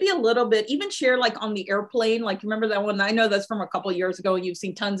 maybe a little bit, even share like on the airplane, like, remember that one? I know that's from a couple of years ago and you've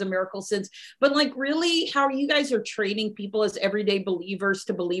seen tons of miracles since, but like really how you guys are training people as everyday believers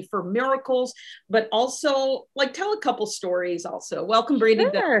to believe for miracles, but also like tell a couple stories also. Welcome,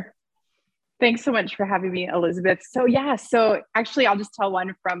 Brandi. Sure. Thanks so much for having me, Elizabeth. So actually I'll just tell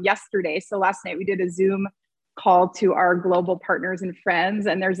one from yesterday. So last night we did a Zoom call to our global partners and friends.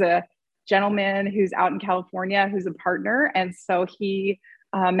 And there's a gentleman who's out in California who's a partner. And so he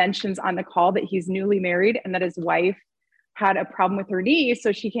mentions on the call that he's newly married and that his wife had a problem with her knee.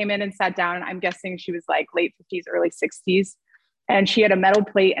 So she came in and sat down, and I'm guessing she was like late 50s, early 60s. And she had a metal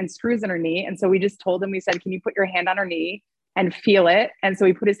plate and screws in her knee. And so we just told him, we said, can you put your hand on her knee and feel it? And so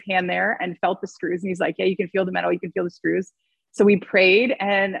he put his hand there and felt the screws. And he's like, yeah, you can feel the metal, you can feel the screws. So we prayed,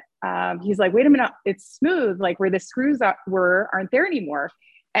 and he's like, wait a minute, it's smooth. Like where the screws aren't there anymore.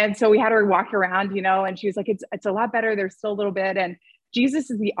 And so we had her walk around, you know, and she was like, it's a lot better. There's still a little bit. And Jesus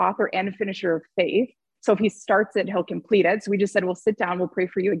is the author and finisher of faith. So if he starts it, he'll complete it. So we just said, well, sit down, we'll pray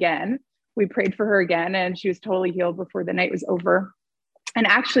for you again. We prayed for her again, and she was totally healed before the night was over. And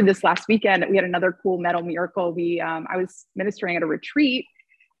actually this last weekend, we had another cool metal miracle. I was ministering at a retreat,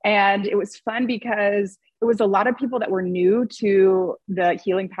 and it was fun because it was a lot of people that were new to the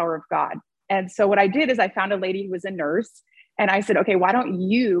healing power of God. And so what I did is I found a lady who was a nurse, and I said, okay, why don't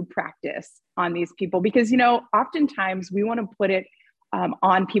you practice on these people? Because, you know, oftentimes we want to put it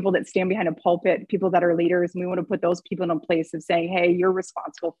on people that stand behind a pulpit, people that are leaders. And we want to put those people in a place of saying, hey, you're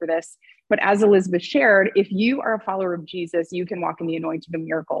responsible for this. But as Elizabeth shared, if you are a follower of Jesus, you can walk in the anointing of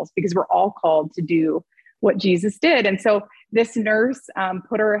miracles, because we're all called to do what Jesus did. And so this nurse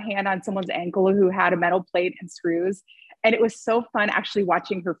put her hand on someone's ankle who had a metal plate and screws. And it was so fun actually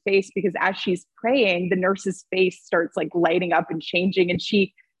watching her face, because as she's praying, the nurse's face starts like lighting up and changing. And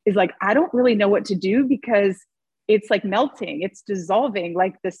she is like, I don't really know what to do, because it's like melting, it's dissolving,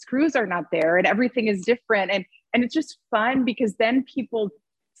 like the screws are not there and everything is different. And it's just fun because then people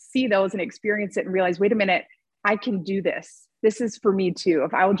see those and experience it and realize, wait a minute, I can do this. This is for me too.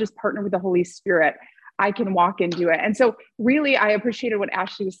 If I will just partner with the Holy Spirit, I can walk and do it. And so really, I appreciated what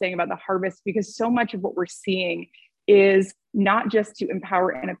Ashley was saying about the harvest, because so much of what we're seeing is not just to empower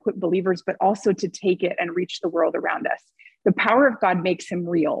and equip believers, but also to take it and reach the world around us. The power of God makes him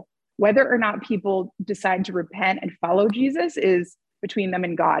real. Whether or not people decide to repent and follow Jesus is between them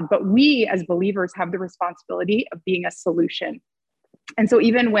and God. But we as believers have the responsibility of being a solution. And so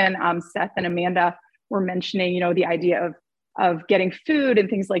even when Seth and Amanda were mentioning, the idea of getting food and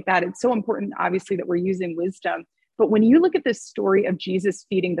things like that, it's so important, obviously, that we're using wisdom. But when you look at this story of Jesus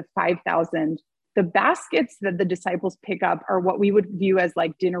feeding the 5,000, the baskets that the disciples pick up are what we would view as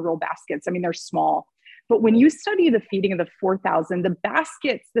like dinner roll baskets. I mean, they're small. But when you study the feeding of the 4,000, the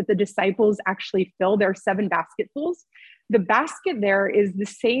baskets that the disciples actually fill, there are 7 basketfuls. The basket there is the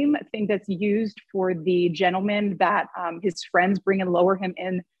same thing that's used for the gentleman that his friends bring and lower him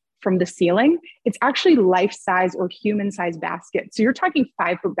in from the ceiling. It's actually life-size or human-size baskets. So you're talking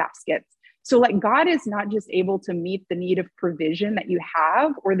 5-foot baskets. So like God is not just able to meet the need of provision that you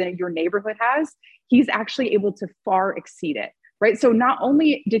have or that your neighborhood has, he's actually able to far exceed it, right? So not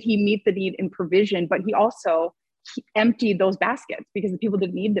only did he meet the need in provision, but he also emptied those baskets because the people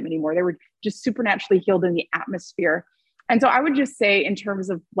didn't need them anymore. They were just supernaturally healed in the atmosphere. And so I would just say, in terms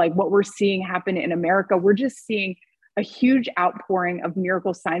of like what we're seeing happen in America, we're just seeing a huge outpouring of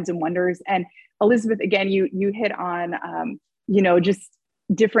miracle signs and wonders. And Elizabeth, again, you hit on, just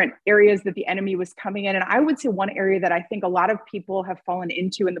different areas that the enemy was coming in. And I would say one area that I think a lot of people have fallen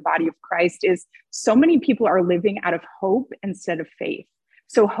into in the body of Christ is so many people are living out of hope instead of faith.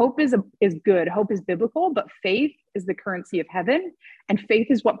 So hope is good. Hope is biblical, but faith is the currency of heaven. And faith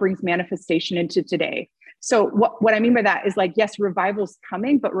is what brings manifestation into today. So what I mean by that is like, yes, revival is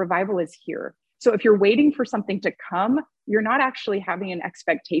coming, but revival is here. So if you're waiting for something to come, you're not actually having an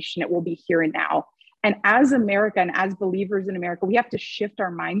expectation it will be here and now. And as America and as believers in America, we have to shift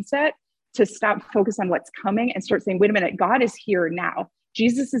our mindset to stop focus on what's coming and start saying, wait a minute, God is here now.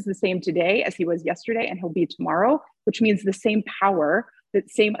 Jesus is the same today as he was yesterday, and he'll be tomorrow, which means the same power, the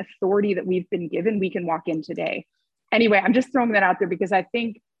same authority that we've been given, we can walk in today. Anyway, I'm just throwing that out there because I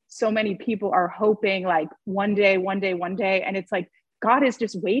think so many people are hoping like one day. And it's like, God is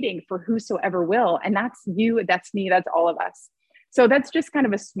just waiting for whosoever will. And that's you, that's me, that's all of us. So that's just kind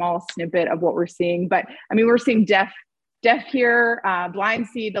of a small snippet of what we're seeing. But I mean, we're seeing deaf hear, blind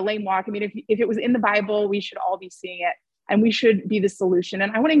see, the lame walk. I mean, if it was in the Bible, we should all be seeing it and we should be the solution.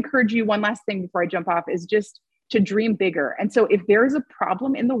 And I want to encourage you, one last thing before I jump off, is just to dream bigger. And so if there's a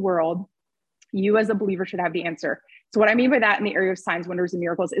problem in the world, you as a believer should have the answer. So what I mean by that in the area of signs, wonders, and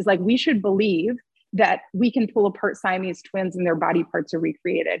miracles is like, we should believe that we can pull apart Siamese twins and their body parts are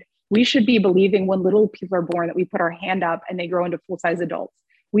recreated. We should be believing when little people are born that we put our hand up and they grow into full-size adults.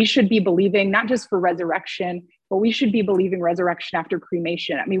 We should be believing not just for resurrection, but we should be believing resurrection after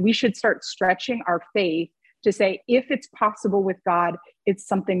cremation. I mean, we should start stretching our faith to say, if it's possible with God, it's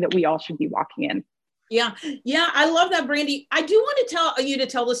something that we all should be walking in. Yeah. I love that, Brandi. I do want to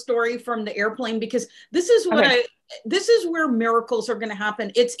tell the story from the airplane, because this is this is where miracles are going to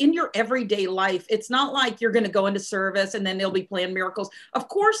happen. It's in your everyday life. It's not like you're going to go into service and then they'll be playing miracles. Of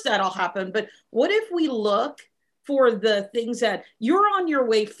course that'll happen. But what if we look for the things that you're on your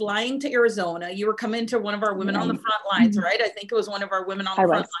way flying to Arizona? You were coming to one of our women on the front lines, right? I think it was one of our women on the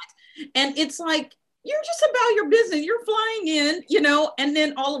front lines. And it's like, you're just about your business. You're flying in, and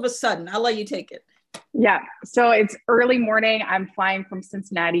then all of a sudden, I'll let you take it. Yeah. So it's early morning. I'm flying from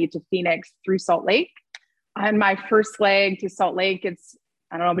Cincinnati to Phoenix through Salt Lake. On my first leg to Salt Lake, it's,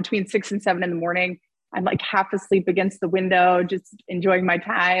 I don't know, between 6 and 7 in the morning. I'm like half asleep against the window, just enjoying my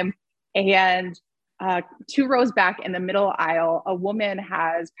time. And 2 rows back in the middle aisle, a woman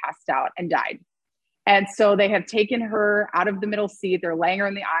has passed out and died. And so they have taken her out of the middle seat. They're laying her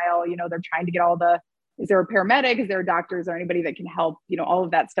in the aisle. They're trying to get is there a paramedic? Is there a doctor? Is there anybody that can help? All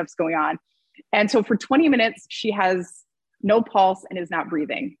of that stuff's going on. And so for 20 minutes, she has no pulse and is not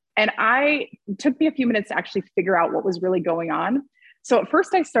breathing. And it took me a few minutes to actually figure out what was really going on. So at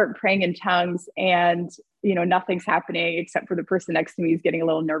first I start praying in tongues and, nothing's happening except for the person next to me is getting a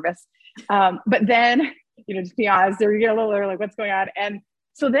little nervous. But then, just be honest, they're getting a little like, what's going on? And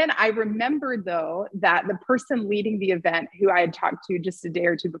so then I remembered though, that the person leading the event who I had talked to just a day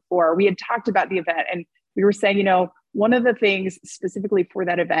or two before, we had talked about the event and we were saying, one of the things specifically for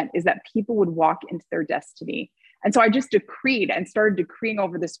that event is that people would walk into their destiny. And so I just decreed and started decreeing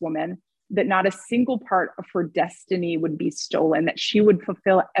over this woman that not a single part of her destiny would be stolen, that she would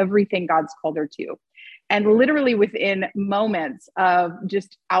fulfill everything God's called her to. And literally within moments of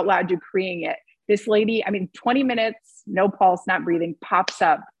just out loud decreeing it, this lady, 20 minutes, no pulse, not breathing, pops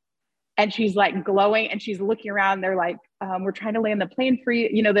up. And she's like glowing and she's looking around. They're like, we're trying to land the plane for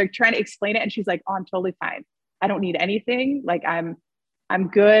you. They're trying to explain it. And she's like, oh, I'm totally fine. I don't need anything. Like I'm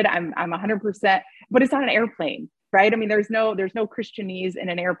good. I'm 100%, but it's not an airplane, right? There's no Christianese in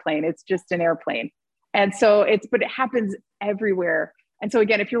an airplane. It's just an airplane. And so but it happens everywhere. And so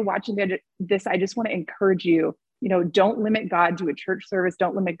again, if you're watching this, I just want to encourage you, don't limit God to a church service.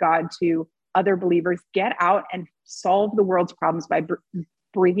 Don't limit God to other believers. Get out and solve the world's problems by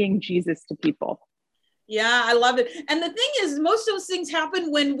bringing Jesus to people. Yeah, I love it. And the thing is, most of those things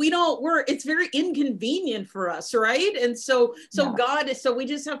happen when it's very inconvenient for us, right? And so we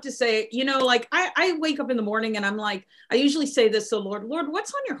just have to say, like I wake up in the morning and I'm like, I usually say this to Lord,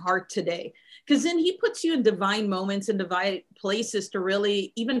 what's on your heart today? Because then he puts you in divine moments and divine places to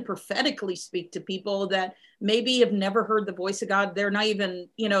really even prophetically speak to people that maybe have never heard the voice of God. They're not even,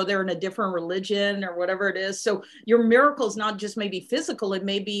 they're in a different religion or whatever it is. So your miracle is not just maybe physical, it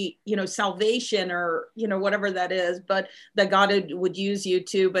may be, salvation or, whatever that is, but that God would use you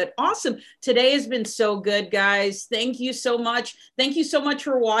to. But awesome. Today has been so good, guys. Thank you so much. Thank you so much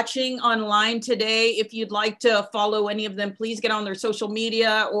for watching online today. If you'd like to follow any of them, please get on their social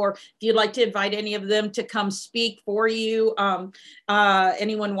media, or if you'd like to invite any of them to come speak for you,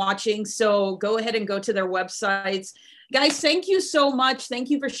 anyone watching. So go ahead and go to their websites. Guys, thank you so much. Thank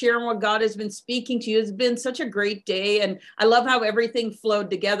you for sharing what God has been speaking to you. It's been such a great day. And I love how everything flowed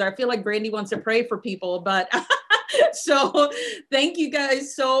together. I feel like Brandi wants to pray for people, but so thank you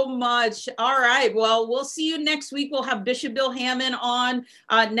guys so much. All right. Well, we'll see you next week. We'll have Bishop Bill Hammond on.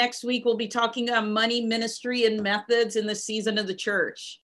 Next week, we'll be talking about money, ministry, and methods in the season of the church.